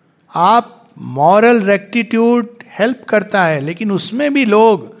 आप moral rectitude help करता है, लेकिन उसमें भी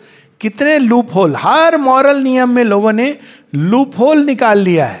लोग कितने लूप होल, हर मॉरल नियम में लोगों ने लूप होल निकाल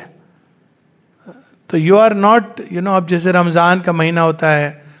लिया है. तो यू आर नॉट, अब जैसे रमजान का महीना होता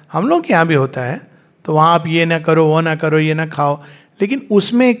है, हम लोग के यहां भी होता है, तो वहां आप ये ना करो, वो ना करो, ये ना खाओ, लेकिन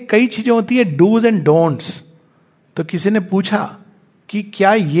उसमें कई चीजें होती है डूज एंड डोंट्स. तो किसी ने पूछा कि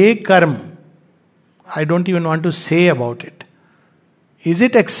क्या ये कर्म, I don't even want to say about it, is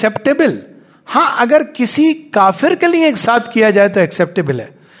it acceptable? हाँ, अगर किसी काफिर के लिए एक साथ किया जाए तो एक्सेप्टेबल है.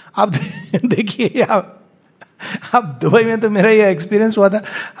 अब देखिए, अब दुबई में तो मेरा ये एक्सपीरियंस हुआ था.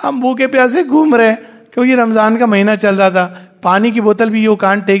 हम भूखे प्यासे घूम रहे हैं क्योंकि रमजान का महीना चल रहा था. पानी की बोतल भी यू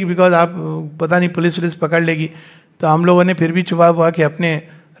कांट टेक बिकॉज आप पता नहीं पुलिस पकड़ लेगी. तो हम लोगों ने फिर भी छुपा हुआ कि अपने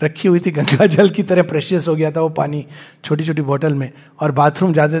रखी हुई थी गंगा जल की तरह प्रेशियस हो गया था वो पानी, छोटी छोटी बोतल में, और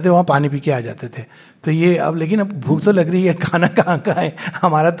बाथरूम जाते थे वहाँ पानी पी के आ जाते थे. तो ये अब, लेकिन अब भूख तो लग रही है, खाना कहाँ है,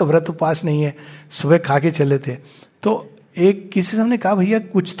 हमारा तो व्रत उपास नहीं है, सुबह खा के चले थे. तो एक किसी से हमने कहा, भैया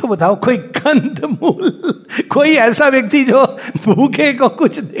कुछ तो बताओ, कोई कंदमूल, कोई ऐसा व्यक्ति जो भूखे को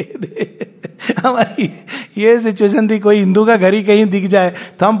कुछ दे दे. हमारी ये सिचुएशन थी, कोई हिंदू का घर ही कहीं दिख जाए.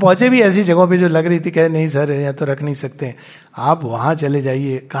 तो हम पहुंचे भी ऐसी जगहों पे जो लग रही थी, कहे नहीं सर या तो रख नहीं सकते, आप वहां चले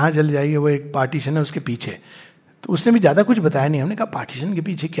जाइए. कहाँ चले जाइए? वो एक पार्टीशन है उसके पीछे. तो उसने भी ज्यादा कुछ बताया नहीं. हमने कहा पार्टीशन के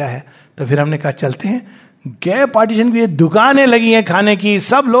पीछे क्या है? तो फिर हमने कहा चलते हैं. गए पार्टीशन की, दुकानें लगी हैं खाने की,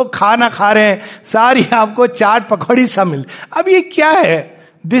 सब लोग खाना खा रहे हैं, सारी आपको चाट पकौड़ी सब मिल. अब ये क्या है?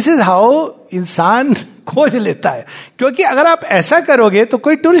 दिस इज हाउ इंसान खोज लेता है. क्योंकि अगर आप ऐसा करोगे तो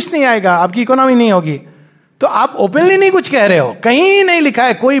कोई टूरिस्ट नहीं आएगा, आपकी इकोनॉमी नहीं होगी. तो आप ओपनली नहीं कुछ कह रहे हो, कहीं नहीं लिखा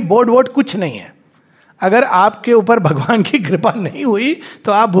है, कोई बोर्ड वोर्ड कुछ नहीं है. अगर आपके ऊपर भगवान की कृपा नहीं हुई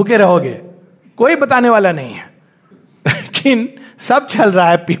तो आप भूखे रहोगे, कोई बताने वाला नहीं है. लेकिन सब चल रहा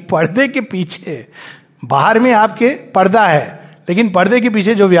है पर्दे के पीछे. बाहर में आपके पर्दा है, लेकिन पर्दे के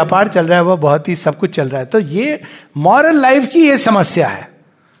पीछे जो व्यापार चल रहा है वो बहुत ही सब कुछ चल रहा है. तो ये मॉरल लाइफ की ये समस्या है.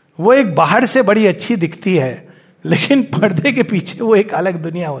 वो एक बाहर से बड़ी अच्छी दिखती है, लेकिन पर्दे के पीछे वो एक अलग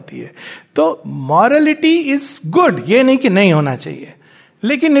दुनिया होती है. तो मॉरलिटी इज गुड, ये नहीं कि नहीं होना चाहिए,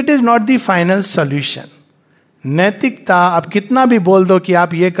 लेकिन it is not the final solution. नैतिकता, आप कितना भी बोल दो कि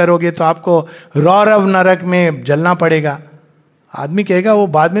आप ये करोगे तो आपको रौरव नरक में जलना पड़ेगा, आदमी कहेगा वो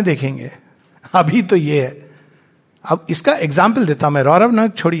बाद में देखेंगे, अभी तो ये है. अब इसका एग्जाम्पल देता हूं मैं. रौरव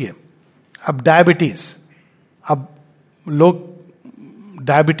नरक छोड़िए, अब डायबिटीज, अब लोग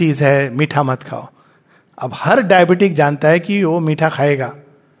डायबिटीज है मीठा मत खाओ. अब हर डायबिटिक जानता है कि वो मीठा खाएगा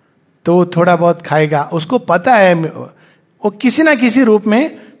तो थोड़ा बहुत खाएगा, उसको पता है, वो किसी ना किसी रूप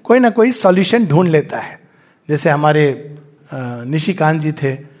में कोई ना कोई सॉल्यूशन ढूंढ लेता है. जैसे हमारे निशिकांत जी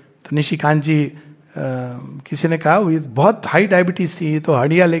थे, तो निशिकांत जी किसी ने कहा बहुत हाई डायबिटीज थी, तो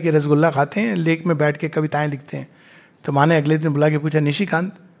हड्डियाँ लेके रसगुल्ला खाते हैं, लेक में बैठ के कविताएं लिखते हैं. तो माँ ने अगले दिन बुला के पूछा,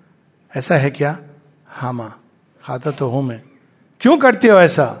 निशिकांत ऐसा है क्या? हाँ माँ, खाता तो हूं मैं. क्यों करते हो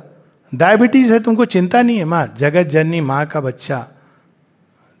ऐसा? डायबिटीज है, तुमको चिंता नहीं है? माँ, जगत जननी माँ का बच्चा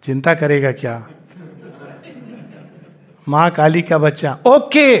चिंता करेगा क्या? माँ काली का बच्चा,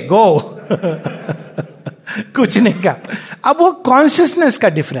 ओके गो. कुछ नहीं का. अब वो कॉन्शियसनेस का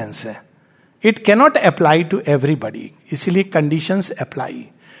डिफरेंस है. It cannot apply to everybody, इसीलिए कंडीशंस अप्लाई.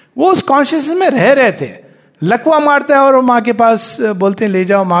 वो उस कॉन्शियसनेस में रह रहे थे. लकवा मारता है और वो माँ के पास बोलते हैं ले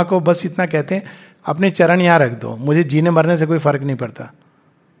जाओ माँ को, बस इतना कहते हैं, अपने चरण यहां रख दो, मुझे जीने मरने से कोई फर्क नहीं पड़ता.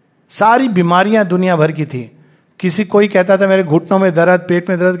 सारी बीमारियां दुनिया भर की थी. किसी कोई कहता था मेरे घुटनों में दर्द, पेट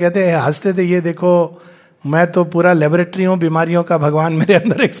में दर्द, कहते हंसते थे, ये देखो मैं तो पूरा लेबोरेटरी हूं बीमारियों का, भगवान मेरे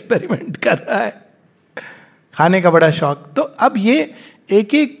अंदर एक्सपेरिमेंट कर रहा है. खाने का बड़ा शौक। तो अब ये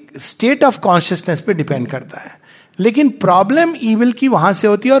एक एक स्टेट ऑफ कॉन्शियसनेस पे डिपेंड करता है। लेकिन प्रॉब्लम ईविल की वहां से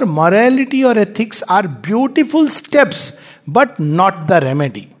होती है, और मॉरलिटी और ethics are beautiful steps but not the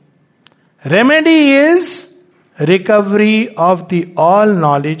remedy. Remedy is recovery of the all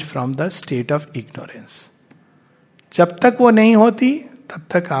knowledge from the state of ignorance. जब तक वो नहीं होती तब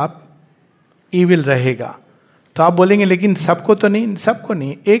तक आप ईविल रहेगा। तो आप बोलेंगे लेकिन सबको तो नहीं, सबको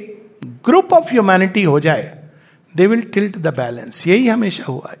नहीं, एक ग्रुप ऑफ ह्यूमैनिटी हो जाए, they will tilt the balance. यही हमेशा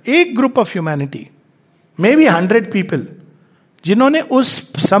हुआ, एक group of humanity, may be 100 people, जिन्होंने उस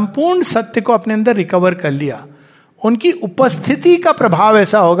संपूर्ण सत्य को अपने अंदर रिकवर कर लिया, उनकी उपस्थिति का प्रभाव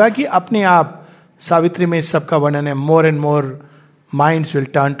ऐसा होगा कि अपने आप, सावित्री में इस सबका वर्णन है, more and more minds will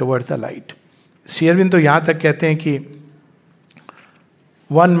turn towards the light. Shri Aurobindo तो यहां तक कहते हैं कि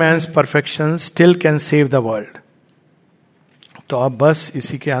one mains perfection still can save the world. तो अब बस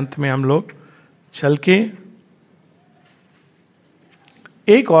इसी के अंत में हम लोग चल के,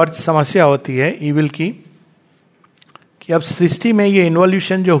 एक और समस्या होती है ईविल की, कि अब सृष्टि में ये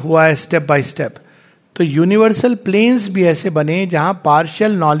इन्वोल्यूशन जो हुआ है स्टेप बाय स्टेप, तो यूनिवर्सल प्लेन्स भी ऐसे बने जहां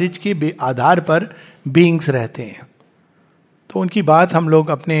पार्शियल नॉलेज के आधार पर बीइंग्स रहते हैं। तो उनकी बात हम लोग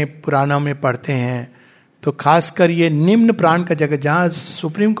अपने पुराणों में पढ़ते हैं। तो खासकर ये निम्न प्राण का जगत, जहां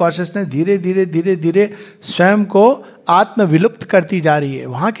सुप्रीम कॉन्शियसनेस धीरे धीरे धीरे धीरे स्वयं को आत्म विलुप्त करती जा रही है,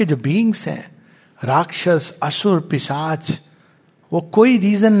 वहां के जो बीइंग्स हैं, राक्षस, असुर, पिशाच, वो कोई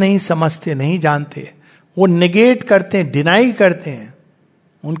रीजन नहीं समझते, नहीं जानते, वो नेगेट करते हैं, डिनाई करते हैं,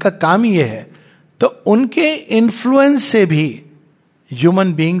 उनका काम ये है। तो उनके इन्फ्लुएंस से भी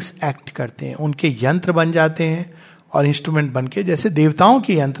ह्यूमन बीइंग्स एक्ट करते हैं, उनके यंत्र बन जाते हैं, और इंस्ट्रूमेंट बन के, जैसे देवताओं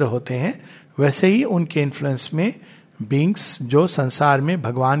के यंत्र होते हैं, वैसे ही उनके इन्फ्लुएंस में बीइंग्स जो संसार में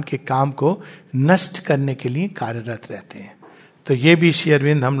भगवान के काम को नष्ट करने के लिए कार्यरत रहते हैं। तो ये भी श्री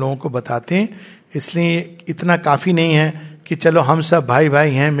अरविंद हम लोगों को बताते हैं। इसलिए इतना काफी नहीं है कि चलो हम सब भाई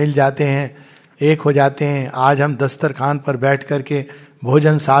भाई हैं, मिल जाते हैं, एक हो जाते हैं, आज हम दस्तरखान पर बैठ करके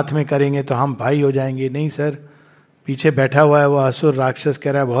भोजन साथ में करेंगे तो हम भाई हो जाएंगे। नहीं सर, पीछे बैठा हुआ है वो असुर राक्षस,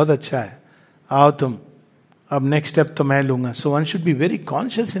 कह रहा है बहुत अच्छा है, आओ तुम, अब नेक्स्ट स्टेप तो मैं लूंगा। So one should be very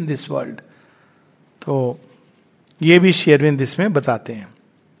conscious in this world. तो ये भी श्री अरविंद इसमें बताते हैं।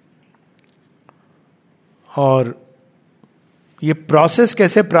 और ये प्रोसेस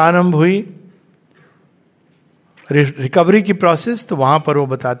कैसे प्रारंभ हुई, रिकवरी की प्रोसेस, तो वहां पर वो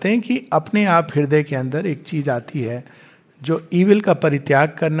बताते हैं कि अपने आप हृदय के अंदर एक चीज आती है जो ईविल का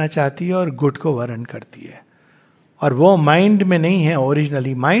परित्याग करना चाहती है और गुड को वर्ण करती है। और वो माइंड में नहीं है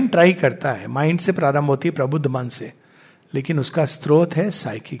ओरिजिनली, माइंड ट्राई करता है, माइंड से प्रारंभ होती है, प्रबुद्ध मन से, लेकिन उसका स्रोत है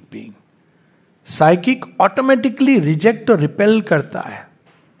psychic being. Psychic automatically reject और रिपेल करता है।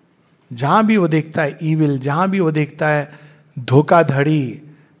 जहां भी वो देखता है ईविल, जहां भी वो देखता है धोखाधड़ी,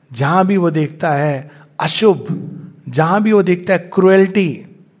 जहां भी वो देखता है अशुभ, जहां भी वो देखता है क्रुएल्टी,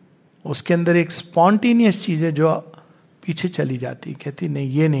 उसके अंदर एक स्पॉन्टेनियस चीज है जो पीछे चली जाती, कहती नहीं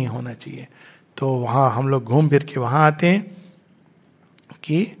ये नहीं होना चाहिए। तो वहां हम लोग घूम फिर के वहां आते हैं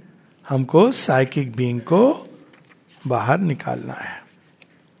कि हमको साइकिक बीइंग को बाहर निकालना है।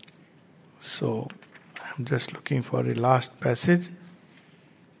 So I am just looking for a last passage.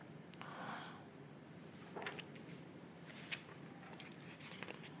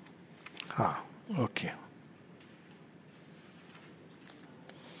 हाँ, ओके।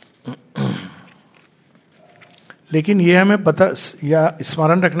 लेकिन ये हमें पता या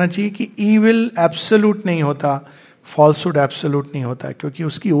स्मरण रखना चाहिए कि ईविल एब्सोल्यूट नहीं होता, फॉल्सहुड एब्सोल्यूट नहीं होता, क्योंकि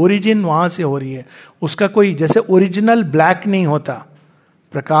उसकी ओरिजिन वहां से हो रही है। उसका कोई, जैसे ओरिजिनल ब्लैक नहीं होता,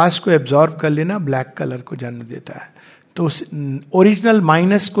 प्रकाश को एब्जॉर्ब कर लेना ब्लैक कलर को जन्म देता है। तो उस ओरिजिनल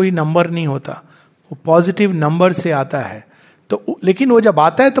माइनस कोई नंबर नहीं होता, वो पॉजिटिव नंबर से आता है। तो लेकिन वो जब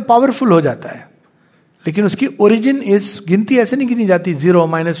आता है तो पावरफुल हो जाता है, लेकिन उसकी ओरिजिन इज, गिनती ऐसे नहीं गिनी जाती 0,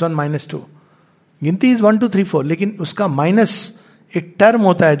 -1, -2, गिनती इज 1 2 3 4, लेकिन उसका माइनस एक टर्म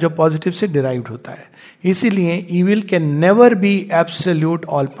होता है जो पॉजिटिव से डिराइव्ड होता है। इसीलिए evil can never be absolute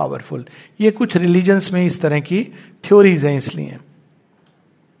all powerful. ये कुछ रिलीजन्स में इस तरह की थ्योरीज हैं। इसलिए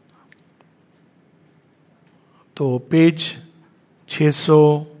तो पेज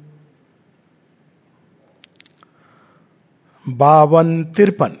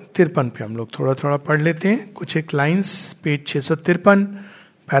 653 पे हम लोग थोड़ा थोड़ा पढ़ लेते हैं कुछ एक लाइंस। पेज 653,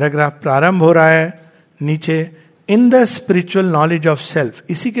 पैराग्राफ प्रारंभ हो रहा है नीचे, in the spiritual knowledge of self.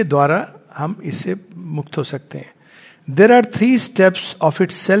 इसी के द्वारा हम इससे मुक्त हो सकते हैं। There are 3 steps of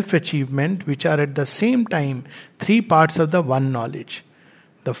its self achievement which are at the same time 3 parts of the one knowledge.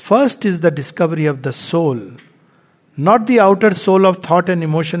 The first is the discovery of the soul, not the outer soul of thought and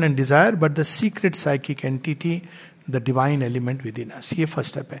emotion and desire, but the secret psychic entity, the divine element with in अस। ये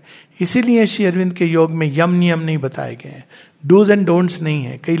first step है। इसीलिए श्री अरविंद के योग में यम नियम नहीं बताए गए हैं, डूज एंड डोंट्स नहीं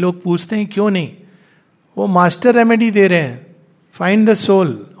है। कई लोग पूछते हैं क्यों नहीं, वो मास्टर रेमेडी दे रहे हैं, find the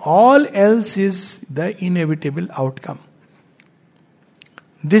soul, all else is the inevitable outcome.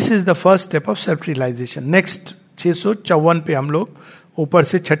 This is the first step of self realisation. Next 654 पे हम लोग ऊपर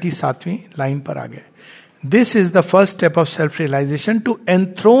से 6ठी 7वीं लाइन पर आ गए। This is the first step of self realisation to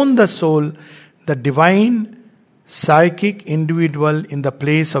anthrone the soul, the divine psychic individual in the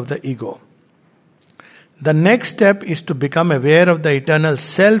place of the ego. The next step is to become aware of the eternal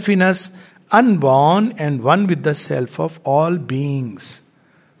self in us, unborn and one with the self of all beings.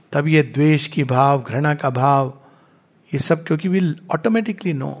 तब ये द्वेष की भाव, घृणा का भाव, ये सब क्योंकि वी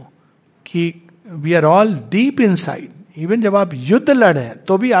ऑटोमेटिकली नो कि we are all deep inside. Even जब आप युद्ध लड़े हैं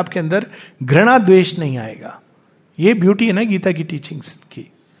तो भी आपके अंदर घृणा द्वेष नहीं आएगा। ये ब्यूटी है ना गीता की टीचिंग्स की।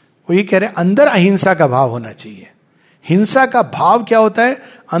 वो ये कह रहे हैं अंदर अहिंसा का भाव होना चाहिए। हिंसा का भाव क्या होता है?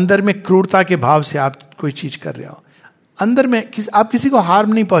 अंदर में क्रूरता के भाव से आप कोई चीज कर रहे हो, अंदर में आप किसी को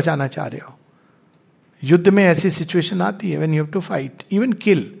हार्म नहीं पहुंचाना चाह रहे हो। युद्ध में ऐसी सिचुएशन आती है when you have to fight, even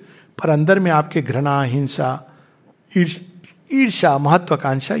किल, पर अंदर में आपके घृणा, हिंसा, ईर्ष्या,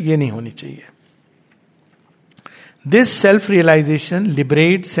 महत्वाकांक्षा ये नहीं होनी चाहिए। This self-realization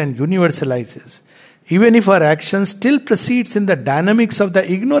liberates and universalizes. Even if our action still proceeds in the dynamics of the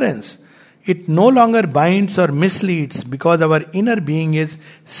ignorance, it no longer binds or misleads because our inner being is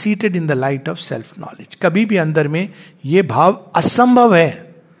seated in the light of self-knowledge. कभी भी अंदर में ये भाव असंभव है।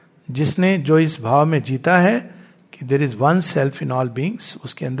 जिसने जो इस भाव में जीता है कि there is one self in all beings,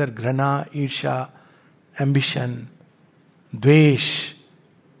 उसके अंदर घृणा, ईर्ष्या, एम्बिशन, द्वेष,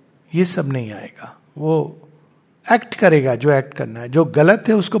 ये सब नहीं आएगा। वो एक्ट करेगा जो एक्ट करना है, जो गलत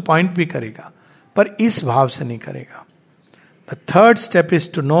है उसको पॉइंट भी करेगा, पर इस भाव से नहीं करेगा। The third step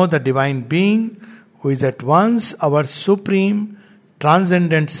is to know the divine being who is eight once our supreme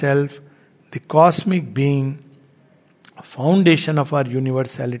transcendent self, the cosmic being, foundation of our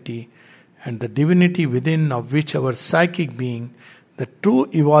universality, and the divinity with in of which our psychic being, the true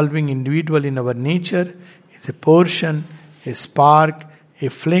evolving individual in our nature, is a portion, A spark, a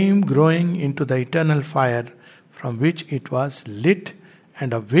flame growing into the eternal fire from which it was lit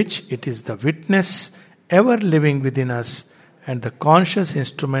and of which it is the witness ever living within us and the conscious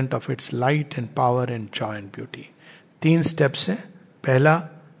instrument of its light and power and joy and beauty. 3 steps हैं। पहला,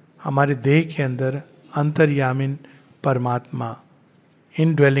 हमारे देह के अंदर अंतर्यामिन परमात्मा,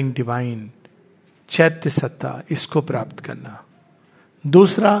 indwelling divine, चैत्य सत्ता, इसको प्राप्त करना।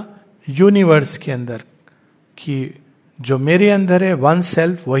 दूसरा, यूनिवर्स के अंदर कि जो मेरे अंदर है, वन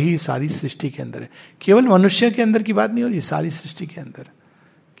सेल्फ, वही सारी सृष्टि के अंदर है। केवल मनुष्य के अंदर की बात नहीं हो रही, सारी सृष्टि के अंदर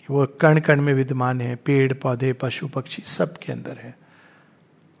कि वो कण कण में विद्यमान है, पेड़ पौधे, पशु पक्षी, सब के अंदर है।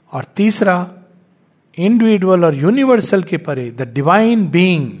 और तीसरा, इंडिविजुअल और यूनिवर्सल के परे द डिवाइन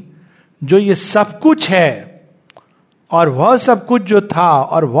बीइंग, जो ये सब कुछ है और वह सब कुछ जो था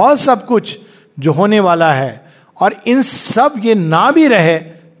और वह सब कुछ जो होने वाला है, और इन सब ये ना भी रहे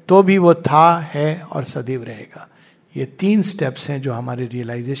तो भी वो था, है और सदैव रहेगा। ये 3 स्टेप्स हैं जो हमारे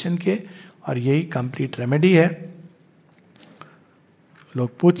रियलाइजेशन के, और यही कंप्लीट रेमेडी है।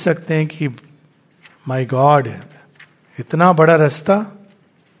 लोग पूछ सकते हैं कि माय गॉड, इतना बड़ा रास्ता?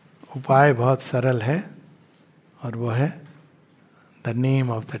 उपाय बहुत सरल है, और वो है the name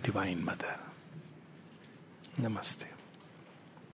of the divine mother. नमस्ते।